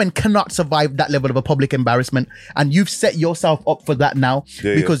 Some men cannot survive that level of a public embarrassment, and you've set yourself up for that now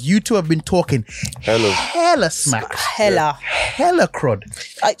because you two have been talking hella smack, hella crud.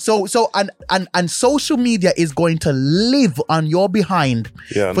 And social media is going to live on your behind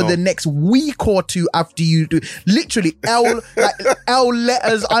for the next week or two after you do. Literally, L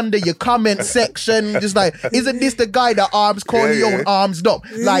letters under your comment section, just like, isn't this the guy that arms corleone arms up?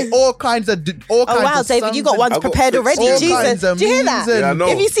 Like all kinds of wow, David, you got ones prepared already. Jesus, do you hear that?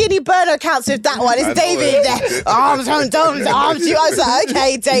 If you see any burner accounts with that one, it's David there. Arms on domes, arms you. I was like,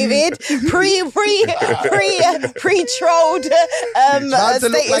 okay, David, pre-trolled to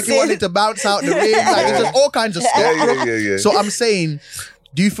look like he wanted to bounce out the ring. Like it's just all kinds of stuff. Yeah. So I'm saying,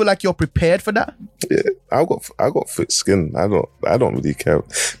 do you feel like you're prepared for that? Yeah, I got thick skin. I don't really care.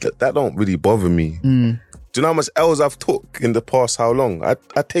 That don't really bother me. Do you know how much L's I've took in the past? How long? I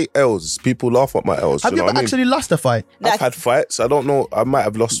take L's. People laugh at my L's. Have you ever actually lost a fight? I've had fights. I don't know. I might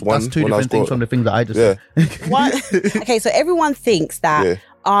have lost one. That's two different things from the things that I just said. Okay, so everyone thinks that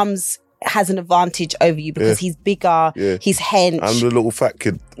Arms has an advantage over you because he's bigger, he's hench. I'm the little fat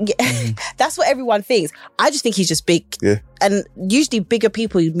kid. That's what everyone thinks. I just think he's just big. Yeah. And usually bigger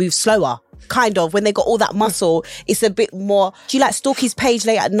people move slower. Kind of, when they got all that muscle, it's a bit more. Do you like stalk his page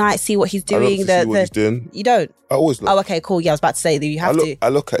late at night, see what he's doing? I love to see what he's doing. You don't? I always look. Oh, okay, cool. Yeah, I was about to say that you have to. I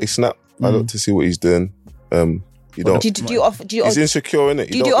look at his snap. I look to see what he's doing. You don't. Do you offer? He's insecure,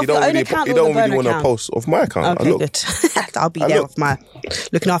 innit? Do you do off your own account or the burner account? Really want to post off my account. Okay, good. I'll be there with my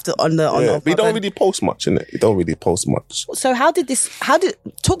looking after on the. But you don't really post much, innit? You don't really post much. So how did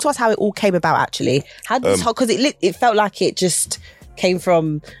talk to us how it all came about? Actually, how did this? Because it felt like it just came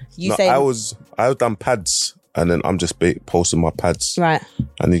from you saying. I was done pads, and then I'm just posting my pads, right?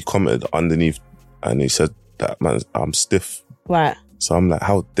 And he commented underneath, and he said that, man, I'm stiff, right? So I'm like,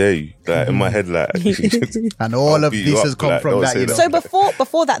 how dare you? Like in my head, like, and all of this has come from that. You know? So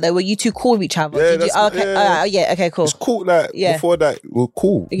before that, though, were you two cool with each other? Yeah, okay, cool. It's cool. Like before that, we were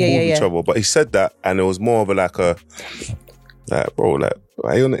cool with each other. But he said that, and it was more of bro, like,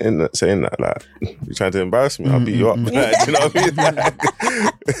 why are you on the internet saying that? Like, you're trying to embarrass me? I'll beat you up. Like, do you know what I mean?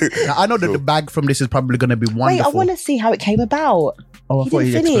 Now, I know that the bag from this is probably going to be wonderful. Wait, I want to see how it came about. Oh, I thought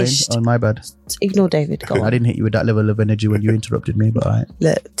you explained. Oh, my bad. Ignore David. Go on. I didn't hit you with that level of energy when you interrupted me, but all right.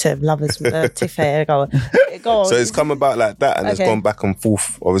 Look, Tim, lovers, Tiffany, go on. So it's come about like that, and it's gone back and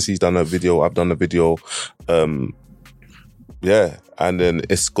forth. Obviously, he's done a video. I've done a video. And then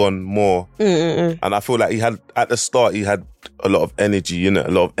it's gone more. And I feel like at the start, he had a lot of energy,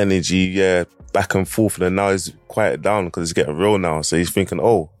 back and forth. And then now he's quieted down because it's getting real now. So he's thinking,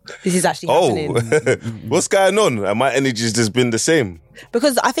 this is actually happening. What's going on? And my energy's just been the same.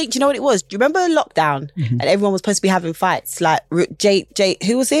 Because I think, do you know what it was? Do you remember lockdown? And everyone was supposed to be having fights? Like Jay,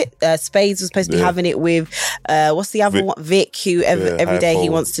 who was it? Spades was supposed to be having it with, what's the other one? Vic, who every day he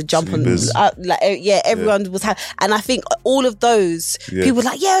wants to jump on. Everyone was having, and I think all of those people were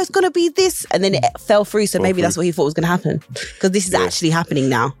like, it's going to be this. And then it fell through. So maybe that's what he thought was going to happen. Because this is actually happening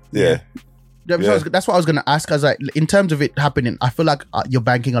now. Yeah. That's what I was going to ask. I was like, in terms of it happening, I feel like you're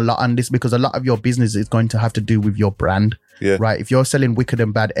banking a lot on this because a lot of your business is going to have to do with your brand. Yeah. Right. If you're selling wicked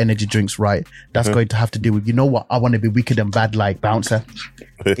and bad energy drinks, right, that's going to have to do with, you know what, I want to be wicked and bad like Bouncer.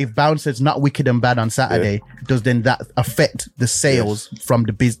 If Bouncer's not wicked and bad on Saturday, does then that affect the sales from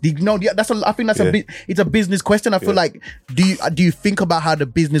the business? No, I think that's it's a business question. I feel like, do you think about how the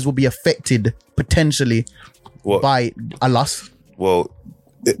business will be affected potentially by a loss? Well,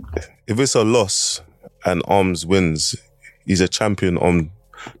 if it's a loss and Arms wins, he's a champion on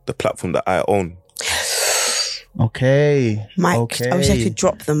the platform that I own. Okay. Mike, okay. I wish I could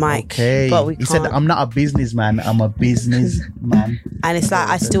drop the mic. Okay. But we can't. He said, I'm not a businessman, I'm a businessman. And it's like,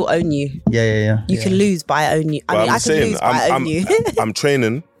 I still own you. Yeah. You can lose, but I own you. I mean, I can lose, but I own you. I'm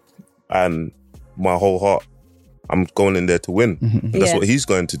training and my whole heart, I'm going in there to win. That's what he's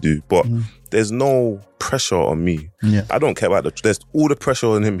going to do. But there's no pressure on me. Yeah. I don't care about there's all the pressure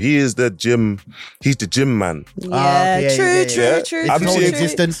on him. He's the gym man. True. I'm seeing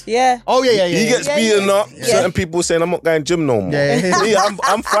existence. Yeah. Oh yeah. He gets beaten up. Certain people saying I'm not going gym no more. Me,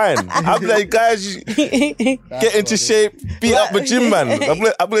 I'm fine. I'm like, guys, get into shape, beat up a gym man.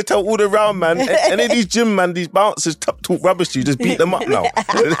 I'm gonna tell all the round man, any of these gym man, these bouncers talk rubbish to you, just beat them up now.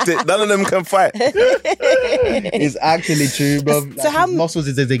 None of them can fight. It's actually true, bro. So how muscles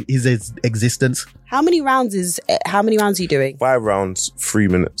is his existence. How many rounds are you doing? 5 rounds, 3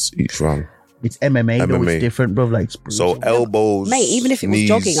 minutes each round. It's MMA, though. It's different, bro. Like so elbows, mate. Even if it was knees,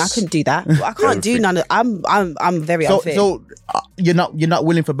 jogging, I couldn't do that. I can't do none of. I'm very unfit. So you're not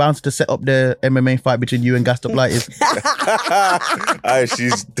willing for Bounce to set up the MMA fight between you and Gassed Up Light?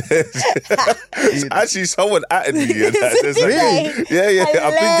 She's actually someone at me. Really? Yeah.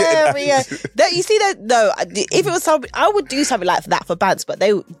 I've been getting that. Don't you see that? No, if it was something, I would do something like that for Bounce, but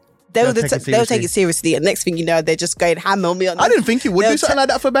they'll take it seriously, and next thing you know, they're just going hammer on me. I didn't think you would do something like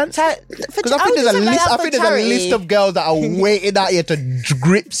that for Bounce. Because I think there's a list. I think there's a list of girls that are waiting out here to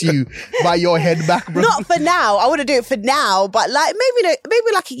grips you by your head back, bro. Not for now. I wouldn't do it for now, but like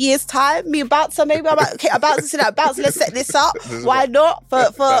maybe like a year's time. Me and Bouncer, maybe I'm like, okay, Bouncer, let's set this up. Why not?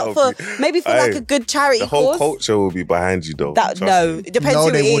 For maybe for like a good charity The whole cause. culture will be behind you, though. It depends who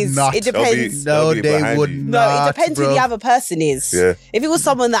it is. It depends. No, they would not. No, it depends who the other person is. Yeah. If it was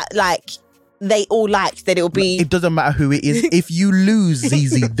someone that like they all liked, then it'll be. It doesn't matter who it is. If you lose,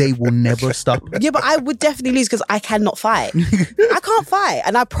 Zizi, they will never stop. Yeah, but I would definitely lose because I cannot fight. I can't fight,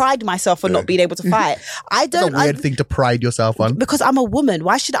 and I pride myself on not being able to fight. It's a weird thing to pride yourself on. Because I'm a woman.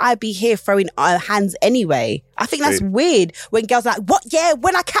 Why should I be here throwing hands anyway? I think that's weird when girls are like, what? Yeah,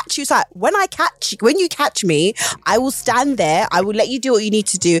 when I catch you. It's like, when you catch me, I will stand there. I will let you do what you need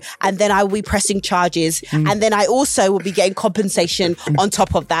to do. And then I will be pressing charges. And then I also will be getting compensation on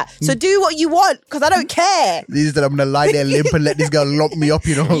top of that. So do what you want, because I don't care. These that I'm going to lie there limp and let this girl lump me up,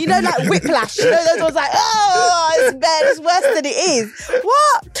 you know. You know, like Whiplash. You know, those ones like, oh, it's bad. It's worse than it is.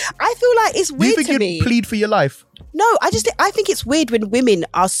 What? I feel like it's weird to me. Do you think you'd plead for your life? No, I think it's weird when women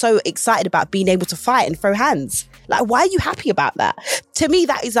are so excited about being able to fight and throw hands. Like, why are you happy about that? To me,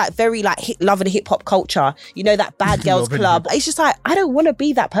 that is like very like love and hip hop culture. You know, that bad girls club. It's just like, I don't want to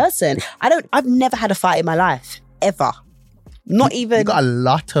be that person. I've never had a fight in my life. Ever. Not even. You got a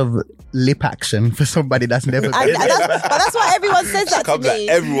lot of lip action for somebody that's never but that's why everyone says that to me. Like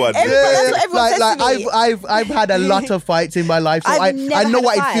everyone. That's what everyone says to me. I've had a lot of fights in my life, so I know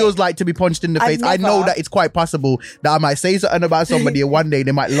what it feels like to be punched in the face. I know that it's quite possible that I might say something about somebody and one day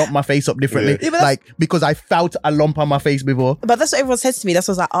they might lump my face up differently, because I felt a lump on my face before. But that's what everyone says to me. That's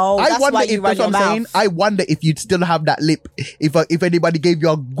what's like, oh, that's why you run your mouth. I wonder if you'd still have that lip if anybody gave you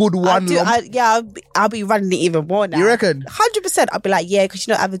a good one lump. I'll be running it even more now. You reckon? 100%. I'll be like, yeah, because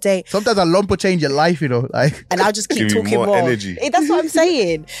you know, the other day. Sometimes a lump will change your life, you know. Like, and I'll just keep give talking you more energy. That's what I'm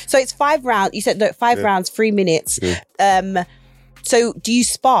saying. So it's 5 rounds. You said no, 5 rounds, 3 minutes. Yeah. So do you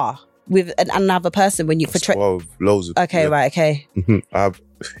spar with another person when you spar with loads of okay, right, okay.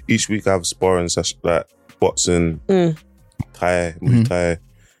 Each week I have sparring sessions like boxing, Thai, Muay Thai.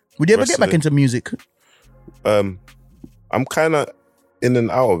 Would you ever get back into music? I'm kind of in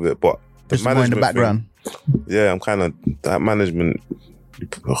and out of it, but the just more in the background. I'm kind of that management.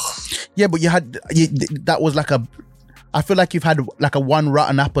 Yeah, but that was like I feel like you've had like a one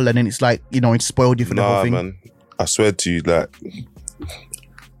rotten apple and then it's like, you know, it spoiled you for the whole thing. Man, I swear to you, like,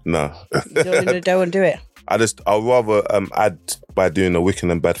 nah. Don't want to do it. I'll rather add by doing a Wicked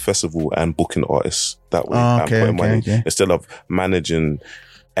and Bad festival and booking artists that way. Okay. Instead of managing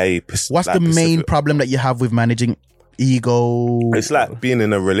what's the main problem that you have with managing? Ego. It's like being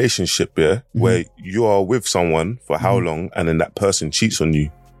in a relationship, where you are with someone for how long and then that person cheats on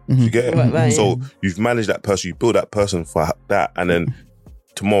you. You get it? Right, so you've managed that person, you build that person for that, and then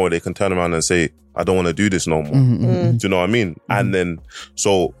tomorrow they can turn around and say, I don't want to do this no more. Do you know what I mean? And then,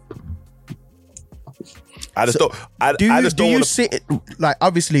 so I just don't. Do you sit, like,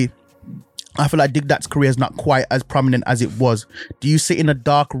 obviously, I feel like Dig Dat's career is not quite as prominent as it was. Do you sit in a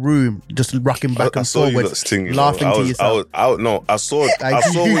dark room just rocking back and forwards, laughing to yourself? I saw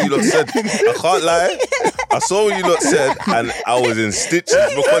what you lot said. I can't lie. I saw what you lot said and I was in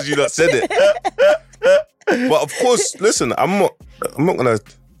stitches because you lot said it. But of course, listen, I'm not gonna.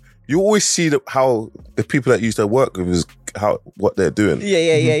 You always see how the people that used to work with is what they're doing.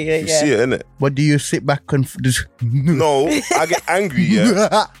 Yeah. You see it, innit? But do you sit back and just... No, I get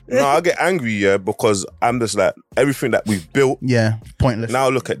angry, because I'm just like, everything that we've built, pointless. Now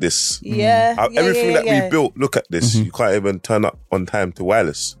look at this. Everything that we built, look at this. You can't even turn up on time to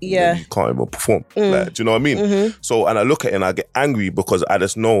Wireless. You can't even perform. Like, do you know what I mean? So, and I look at it and I get angry because I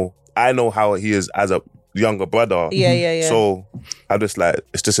know how he is as a younger brother. Yeah. So I'm just like,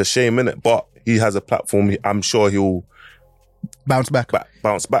 it's just a shame, innit? But he has a platform. I'm sure he'll bounce back.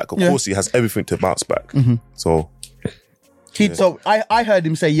 Of course, he has everything to bounce back. So, so I heard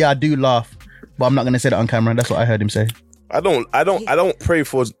him say, I do laugh, but I'm not going to say that on camera. That's what I heard him say. I don't pray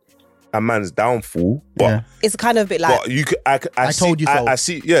for a man's downfall, but Yeah. It's kind of a bit like, but you could, I see, told you so. I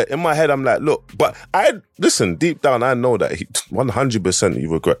see, yeah, in my head, I'm like, look, but listen, deep down, I know that 100% he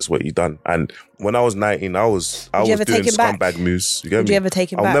regrets what he done. And when I was 19, I was you ever doing take him back? scumbag moves. You get Would me? you ever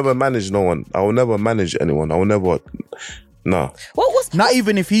take him I'll back? never manage no one. I will never manage anyone. I will never, no. what was Not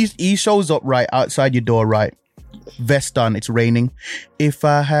even if he shows up right outside your door, right? Vest on, it's raining. If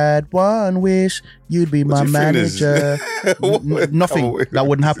I had one wish, you'd be my do you think is- manager. Nothing. Come on. That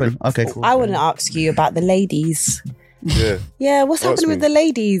wouldn't happen. Okay, cool. I want to ask you about the ladies. Yeah. Yeah, what's Ask happening with me. the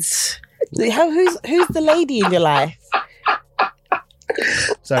ladies? Who's the lady in your life?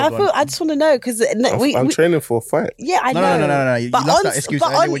 Sorry, go on. I just want to know because I'm training for a fight. Yeah, I No, know. no. You lost that excuse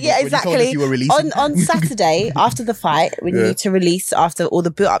earlier when you told us you were releasing. On Saturday after the fight, when you Yeah. need to release after all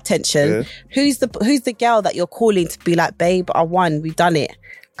the built up tension, Yeah. who's the girl that you're calling to be like, babe, I won, we've done it.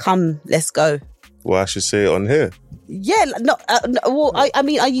 Come, let's go. Well, I should say it on here. Yeah, no, well, I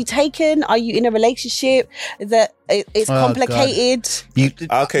mean, are you taken? Are you in a relationship? That it's Oh, complicated.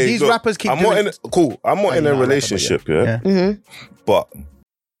 Okay, These look, rappers keep I'm doing. not in, I'm not in you're a not a rapper, but relationship, yeah. yeah. But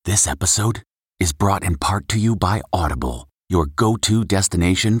This episode is brought in part to you by Audible, your go-to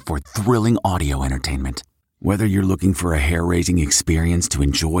destination for thrilling audio entertainment. Whether you're looking for a hair-raising experience to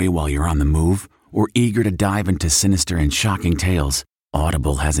enjoy while you're on the move or eager to dive into sinister and shocking tales,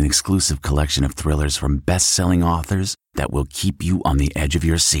 Audible has an exclusive collection of thrillers from best-selling authors that will keep you on the edge of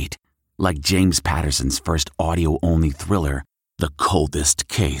your seat. Like James Patterson's first audio-only thriller, The Coldest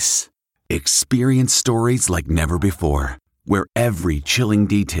Case. Experience stories like never before, where every chilling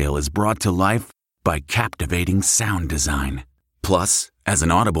detail is brought to life by captivating sound design. Plus, as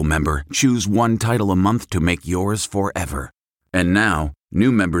an Audible member, choose one title a month to make yours forever. And now,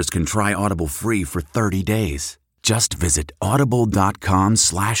 new members can try Audible free for 30 days. Just visit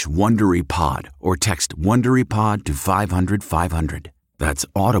audible.com/WonderyPod or text WonderyPod to 500-500. That's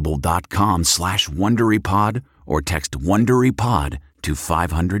audible.com/WonderyPod or text WonderyPod to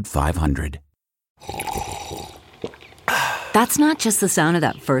 500-500. That's not just the sound of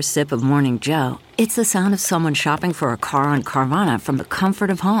that first sip of Morning Joe. It's the sound of someone shopping for a car on Carvana from the comfort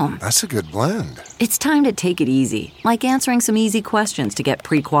of home. That's a good blend. It's time to take it easy, like answering some easy questions to get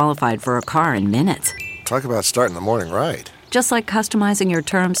pre-qualified for a car in minutes. Talk about starting the morning right. Just like customizing your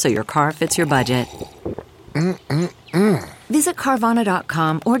terms so your car fits your budget. Visit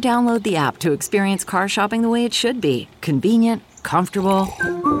Carvana.com or download the app to experience car shopping the way it should be. Convenient, comfortable.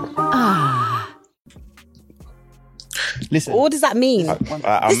 Listen, What does that mean? This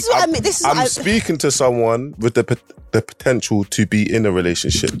is what I mean. This is what I'm speaking to someone with the potential to be in a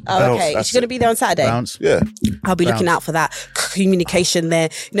relationship. Oh, okay. Is she going to be there on Saturday? bounce. Yeah. I'll be looking out for that communication there.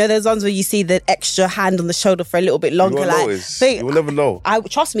 You know, those ones where you see the extra hand on the shoulder for a little bit longer. You won't notice. You will never know.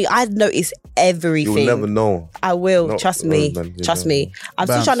 Trust me, I notice everything. You will never know. I will. No, trust me. man, you Trust know. me. I'm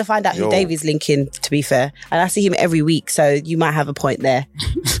still Bounce. trying to find out who Yo. Davey's linking, to be fair. And I see him every week, so you might have a point there.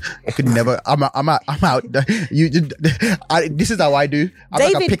 I could never. I'm out. This is how I do. I'm like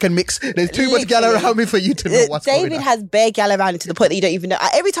a David- pick and mix. There's too much gal Literally. around me for you to know what's David going on. has bare gal around to the point that you don't even know.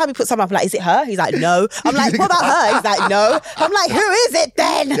 Every time he puts something up, I'm like, is it her? He's like, no. I'm like, what about her? He's like, no. I'm like, who is it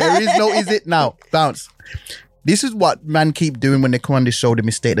then? There is no is it now. Bounce. This is what men keep doing when they come on this show, the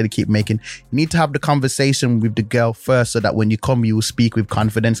mistake that they keep making. You need to have the conversation with the girl first so that when you come, you will speak with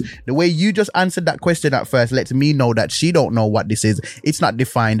confidence. The way you just answered that question at first lets me know that she don't know what this is. It's not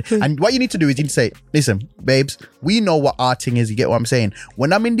defined. And what you need to do is you need to say, listen, babes, we know what our thing is. You get what I'm saying?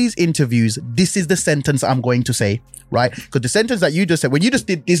 When I'm in these interviews, this is the sentence I'm going to say. Right? Because the sentence that you just said, when you just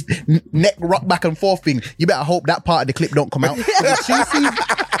did this neck rock back and forth thing, you better hope that part of the clip don't come out.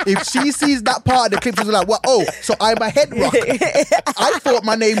 If she sees that part of the clip, she's like, "What? Oh, so I'm a head rock. I thought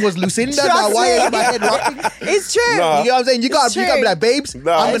my name was Lucinda. Now Trust why me. ain't my head rocking?" It's true. You know what I'm saying? You gotta It's be true. like, babes,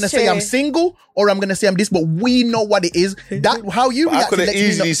 Nah. I'm gonna It's say I'm true. single or I'm gonna say I'm this, but we know what it is. That how you But I react could have lets me know-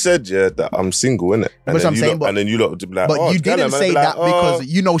 easily said, yeah, that I'm single, innit? That's what I'm saying, but- and then you lot would be like, But oh, you it's Ghana, didn't man. say I'd be like, that because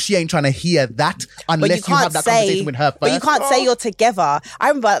you know she ain't trying to hear that But unless you you have can't that say, conversation with her first. but you can't say you're together. I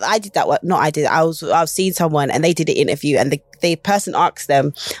remember I did that. Not I did. I was seeing someone and they did an interview and the person asked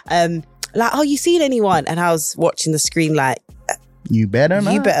them, like, "Oh, you seen anyone?" And I was watching the screen like, You better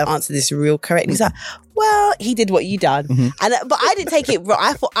not. "You better answer this real correctly." He's like, "Well, he did what you done," and but I didn't take it wrong.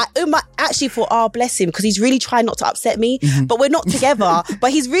 I thought I actually thought, "Oh, bless him," because he's really trying not to upset me. But we're not together.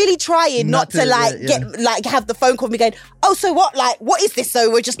 But he's really trying not to like yeah. get like have the phone call with me going, "Oh, so what? Like, what is this?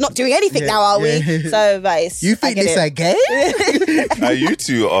 So we're just not doing anything now, are we?" yeah. So, but it's, You I think get this it. again? you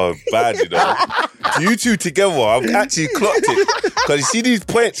two are bad, you know. You two together, I've actually clocked it. Because you see these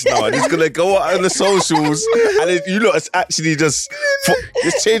points now, and it's going to go out on the socials, and then you lot, it's actually just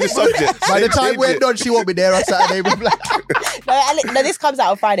change the subject. By the time we're done, she won't be there on Saturday. No, this comes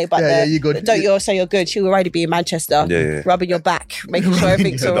out on Friday, but you good. You're good. She'll already be in Manchester, rubbing your back, making sure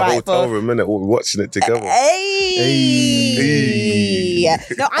everything's all right. The whole time, a minute, we're watching it together. Hey.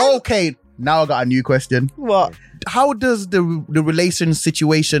 No, okay, now I got a new question. What? How does the relation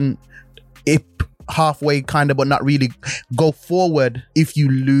situation, if halfway kind of, but not really, go forward if you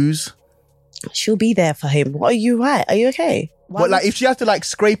lose? She'll be there for him. Are you right? Are you okay? But like, if she has to like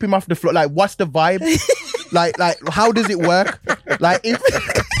scrape him off the floor, like, what's the vibe? like, how does it work? Like,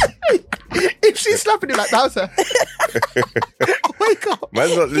 if she's slapping you like that, wake up.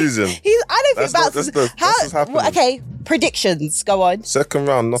 Man's not losing. I don't think that's what's happening. Okay, predictions. Go on. Second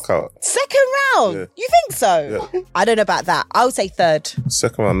round knockout. Second round? Yeah. You think so? Yeah. I don't know about that. I would say third.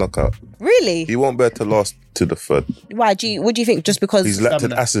 Second round knockout. Really? He won't bear to last to the third. Why? What do you think? Just because he's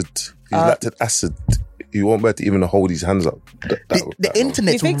lactic acid. He won't be able to even hold his hands up. The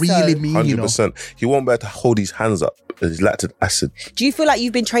internet's really mean, 100%. You know. He won't be able to hold his hands up. He's lactic acid. Do you feel like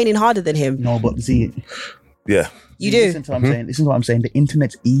you've been training harder than him? No, but see... Yeah. You do? Listen to what I'm saying. This is what I'm saying. The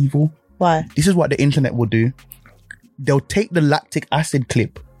internet's evil. Why? This is what the internet will do. They'll take the lactic acid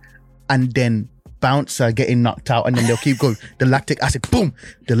clip and then bouncer getting knocked out, and then they'll keep going. The lactic acid, boom.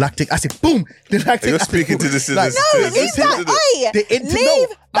 The lactic acid, boom. The lactic You're acid. speaking boom. to this. No, leave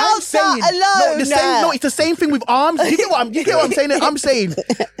bouncer alone. No, it's the same thing with arms. You get what I'm saying? I'm saying,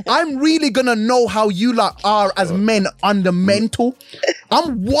 I'm really gonna know how you lot are as men on the mental.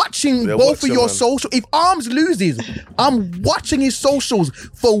 I'm watching both of your socials. If Arms loses, I'm watching his socials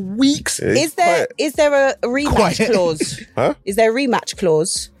for weeks. Yeah, is there a rematch clause? Huh? Is there a rematch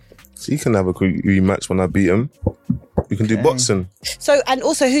clause? So you can have a rematch when I beat him. You can do boxing. So and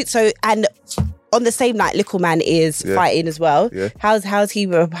on the same night, Little Man is fighting as well. Yeah. How's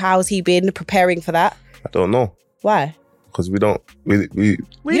he been preparing for that? I don't know. Why? Because we don't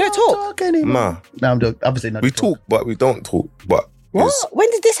talk anymore. No, I'm obviously not. We talk, but we don't talk. But what? When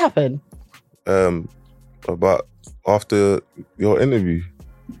did this happen? About after your interview.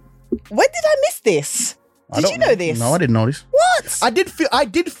 When did I miss this? Did you know this? No, I didn't know this. What? I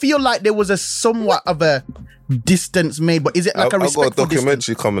did feel like there was a somewhat of a distance made, but is it like a respectful I've got a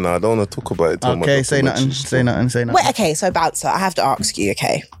documentary coming out. I don't want to talk about it too much. Okay, say nothing. Wait, okay, so Bouncer, I have to ask you,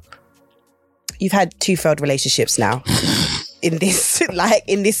 okay. You've had 2 failed relationships now in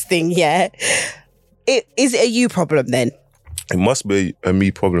this thing, yeah. Is it a you problem then? It must be a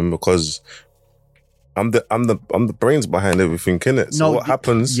me problem because I'm the brains behind everything, innit? So what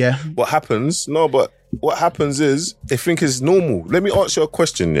happens? Yeah. What happens? No, but what happens is they think it's normal. Let me ask you a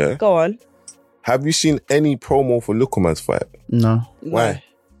question, yeah? Go on. Have you seen any promo for Little Man's fight? No. Why?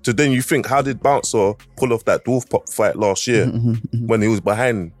 So then you think, how did Bouncer pull off that Dwarf Pop fight last year when he was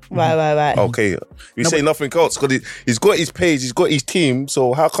behind? Right. Okay. You say nothing else because he's got his page, he's got his team,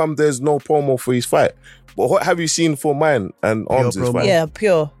 so how come there's no promo for his fight? But what have you seen for mine and Arms' fight? Yeah,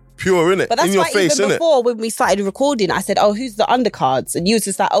 pure. Pure, innit? But that's in your why face, even innit? before when we started recording, I said, oh, who's the undercards? And you was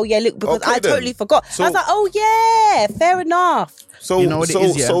just like, oh yeah, look, because Okay, I then. totally forgot. So- I was like, oh yeah, fair enough. So, You know what it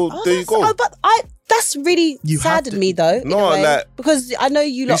is, yeah? there you go. Oh, but that's really saddened me though. in No, a way, like- because I know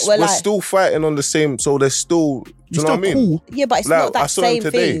you lot were We're like, still fighting on the same, so there's still, do you know what I mean? Cool. yeah, but it's Like, not I that saw him same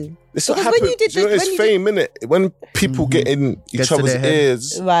today. thing. It's what Because when you did happens. You know, the- it's when you fame, innit? When people get in Gets each to other's their head.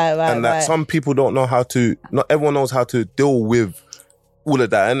 ears, Right, and that right. some people don't know how to. Not everyone knows how to deal with all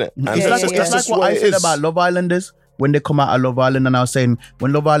of that, innit? And It's like that's what I said about Love Islanders when they come out of Love Island, and I was saying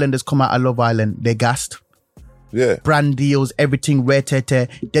when Love Islanders come out of Love Island, they're gassed. Yeah. Brand deals, everything rare-tete.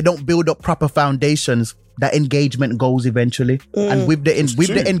 They don't build up proper foundations. That engagement goes eventually, and with the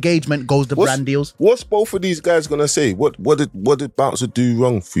engagement goes the brand deals. What's both of these guys gonna say? What did Bouncer do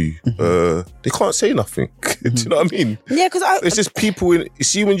wrong for you? They can't say nothing. Do you know what I mean? Yeah, because It's just people in. You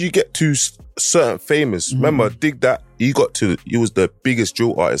see, when you get to certain famous, remember, Dig That, he was the biggest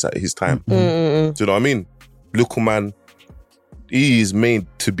drill artist at his time. Do you know what I mean? Little Man, he is made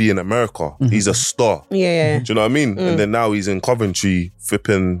to be in America. He's a star. Yeah. Do you know what I mean? And then now he's in Coventry,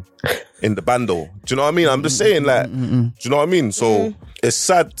 flipping in the bando. Do you know what I mean? I'm just saying, like, do you know what I mean? So it's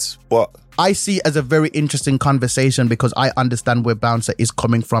sad, but I see it as a very interesting conversation because I understand where Bouncer is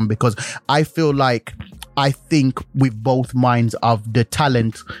coming from, because I feel like I think with both minds of the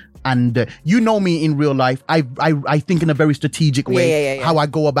talent. And you know me in real life, I think in a very strategic way how I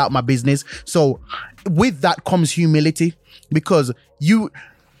go about my business. So with that comes humility, because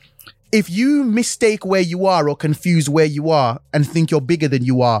if you mistake where you are or confuse where you are and think you're bigger than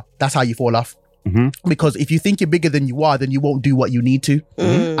you are, that's how you fall off. Because if you think you're bigger than you are, then you won't do what you need to.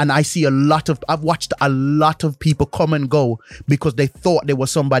 And I see I've watched a lot of people come and go because they thought they were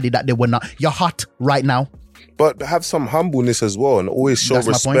somebody that they were not. You're hot right now. But have some humbleness as well and always show That's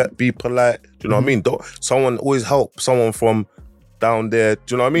my respect, point. be polite. Do you know what I mean? Someone always help someone from down there. Do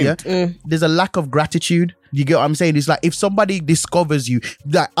you know what I mean? Yeah. There's a lack of gratitude. You get what I'm saying? It's like if somebody discovers you,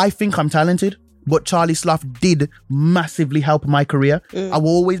 that I think I'm talented, but Charlie Sloth did massively help my career. I will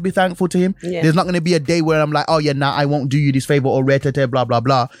always be thankful to him. Yeah. There's not going to be a day where I'm like, oh yeah, nah, I won't do you this favor or blah, blah,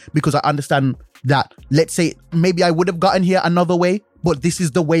 blah, because I understand that, let's say, maybe I would have gotten here another way, but this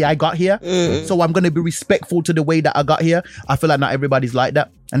is the way I got here. So I'm going to be respectful to the way that I got here. I feel like not everybody's like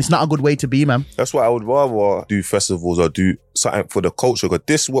that. And it's not a good way to be, man. That's why I would rather do festivals or do something for the culture. Because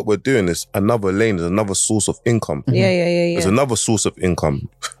this, what we're doing, is another lane, is another source of income. Yeah. It's another source of income.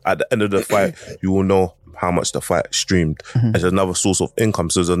 At the end of the fight, you will know how much the fight streamed. It's another source of income.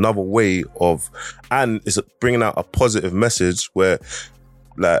 So there's another way of, and it's bringing out a positive message where,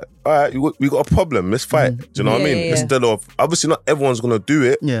 like, all right, we got a problem, let's fight. Do you know what I mean? Instead of, obviously not everyone's going to do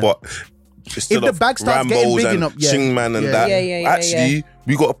it, but instead if the bag starts getting big enough, Chingman and that, actually,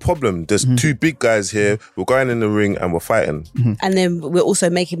 we got a problem. There's two big guys here. We're going in the ring and we're fighting. And then we're also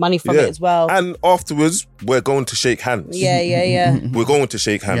making money from it as well. And afterwards, we're going to shake hands. Yeah. We're going to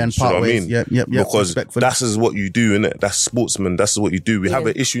shake hands. You know what I mean? Yep. Because that's is what you do, innit? That's sportsman. That's what you do. We have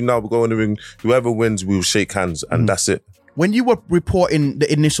an issue now. We go in the ring. Whoever wins, we'll shake hands, and that's it. When you were reporting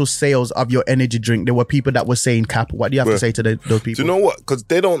the initial sales of your energy drink, there were people that were saying cap. What do you have to say to those people? Do you know what? Because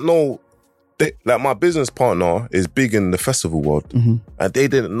they don't know. Like, my business partner is big in the festival world, and they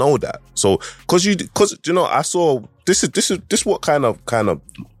didn't know that. So, because you know, I saw this what kind of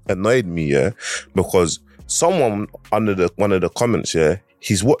annoyed me, yeah, because someone under one of the comments, yeah,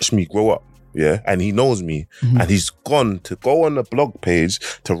 he's watched me grow up, yeah, and he knows me, and he's gone to go on the blog page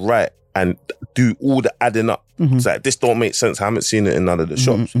to write and do all the adding up. It's like, this don't make sense. I haven't seen it in none of the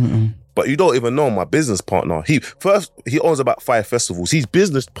shops. But you don't even know my business partner. He owns about 5 festivals. He's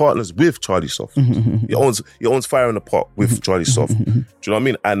business partners with Charlie Sloth. He owns Fire in the Pot with Charlie Sloth. Do you know what I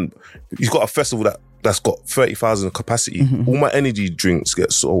mean? And he's got a festival that's got 30,000 capacity. All my energy drinks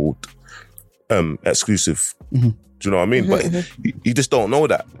get sold exclusive. Do you know what I mean? But you just don't know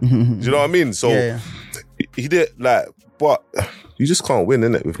that. Do you know what I mean? So he did, like, but you just can't win,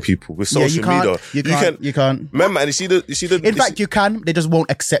 innit, with people with social media. You can't. Remember, and you see the. In fact, you can. They just won't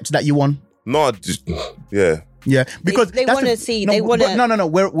accept that you won. No, yeah, because they want to see. They want to. No.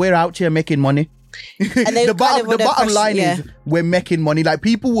 We're out here making money. And they the bottom line is we're making money. Like,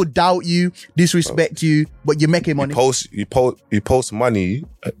 people will doubt you, disrespect you, but you're making money. You post money.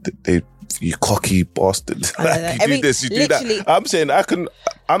 You cocky bastard. Like, you do this, you do that. I'm saying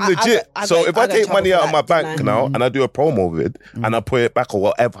I'm legit. So if I take money out of my bank now and I do a promo with it and I put it back or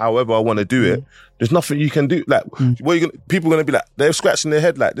whatever, however I want to do it, there's nothing you can do. Like, what are you gonna? People are gonna be like, they're scratching their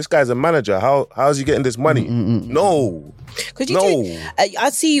head like, this guy's a manager. How's he getting this money? No.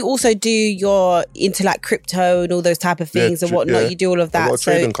 I see you also do your into like crypto and all those type of things and whatnot. You do all of that. Got a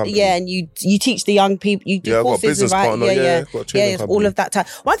trading company. Yeah, and you teach the young people. You do courses, right? Got a trading company. All of that time.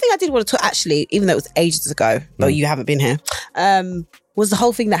 One thing I did want to talk, actually, even though it was ages ago, though you haven't been here, was the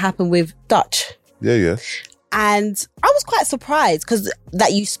whole thing that happened with Dutch. Yeah. And I was quite surprised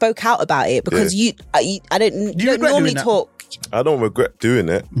that you spoke out about it, because you don't normally talk. I don't regret doing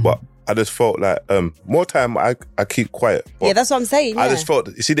it, but I just felt like more time I keep quiet. Yeah, that's what I'm saying. I just felt,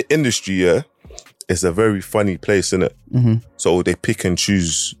 you see, the industry, it's a very funny place, innit? So they pick and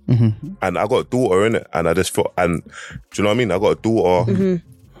choose. And I got a daughter, innit? And I just felt, and do you know what I mean? I got a daughter.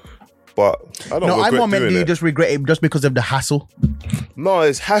 But I don't regret I meant doing you it. just regret it just because of the hassle. No,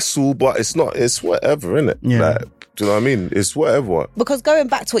 it's hassle, but it's not. It's whatever, innit? Yeah. Like, do you know what I mean? It's whatever. Because going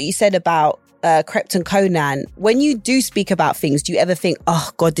back to what you said about Krept and Conan, when you do speak about things, do you ever think,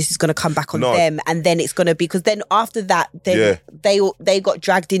 oh God, this is going to come back on them, and then it's going to be, because then after that, then they got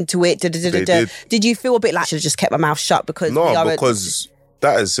dragged into it. Did you feel a bit like I should have just kept my mouth shut because because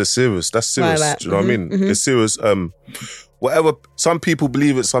that is serious. That's serious. Right. Do you know what I mean? It's serious. Whatever. Some people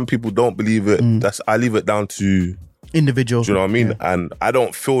believe it. Some people don't believe it. I leave it down to individuals. Do you know what I mean? And I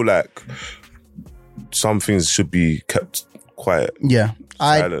don't feel like some things should be kept quiet. Yeah,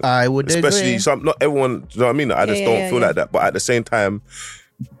 I would especially agree. Not everyone. Do you know what I mean? I just don't feel like that. But at the same time,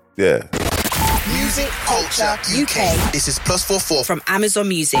 Music Culture UK. This is +44 from Amazon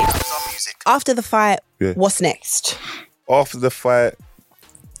Music. After the fight, what's next? After the fight,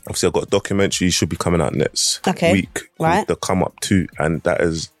 obviously I've got a documentary should be coming out next week. Right. The Come Up 2, and that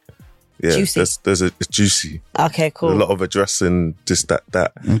is juicy. It's juicy. Okay, cool. There's a lot of addressing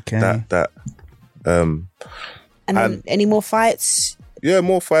that. Okay. And then any more fights? Yeah,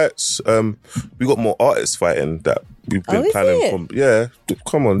 more fights. We got more artists fighting that we've been planning from. Yeah,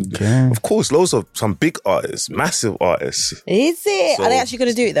 come on. Okay. Of course, loads of some big artists, massive artists. Is it? So, are they actually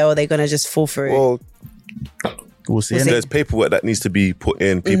going to do it though, or are they going to just fall through? Well, we'll see. There's paperwork that needs to be put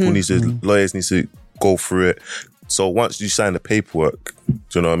in. People lawyers need to go through it. So once you sign the paperwork, do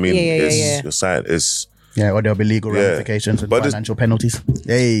you know what I mean? Your sign is. Yeah, or there'll be legal ramifications and financial penalties.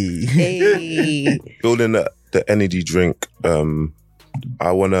 Hey. Building the energy drink. I'm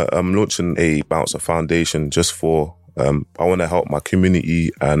launching a Bouncer Foundation just for. I want to help my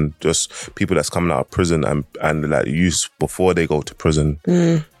community and just people that's coming out of prison and like youth before they go to prison.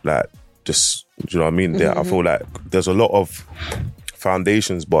 Like just, do you know what I mean? I feel like there's a lot of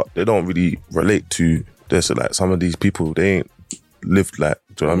foundations, but they don't really relate to this. Like some of these people, they ain't lived like,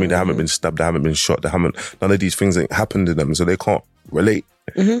 do you know what I mean? They haven't been stabbed, they haven't been shot, none of these things ain't happened to them, so they can't relate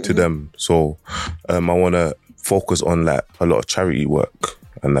to them. So I want to focus on like a lot of charity work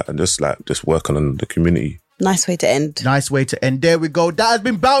and just working on the community. Nice way to end. Nice way to end. There we go. That has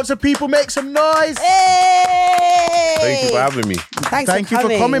been Bouncer. People, make some noise. Hey! Thank you for having me. Thank you for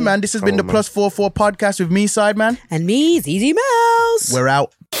coming, man. This has been the +44 podcast with me, Sideman. And me, ZZ Mouse. We're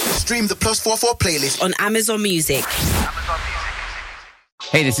out. Stream the +44 playlist on Amazon Music.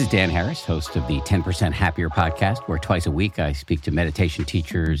 Hey, this is Dan Harris, host of the 10% Happier podcast, where twice a week I speak to meditation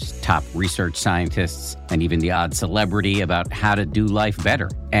teachers, top research scientists, and even the odd celebrity about how to do life better.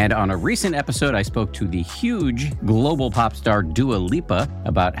 And on a recent episode, I spoke to the huge global pop star Dua Lipa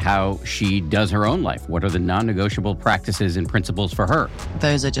about how she does her own life. What are the non-negotiable practices and principles for her?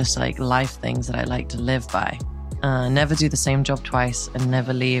 Those are just like life things that I like to live by. Never do the same job twice and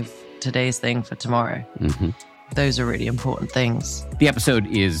never leave today's thing for tomorrow. Those are really important things. The episode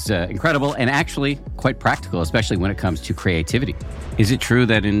is incredible and actually quite practical, especially when it comes to creativity. Is it true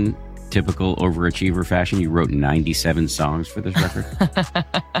that in typical overachiever fashion, you wrote 97 songs for this record?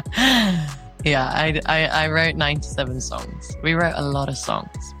 Yeah, I wrote 97 songs. We wrote a lot of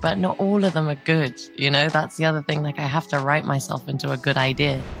songs, but not all of them are good. You know, that's the other thing. Like, I have to write myself into a good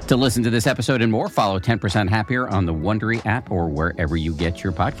idea. To listen to this episode and more, follow 10% Happier on the Wondery app or wherever you get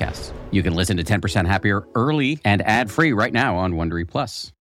your podcasts. You can listen to 10% Happier early and ad-free right now on Wondery Plus.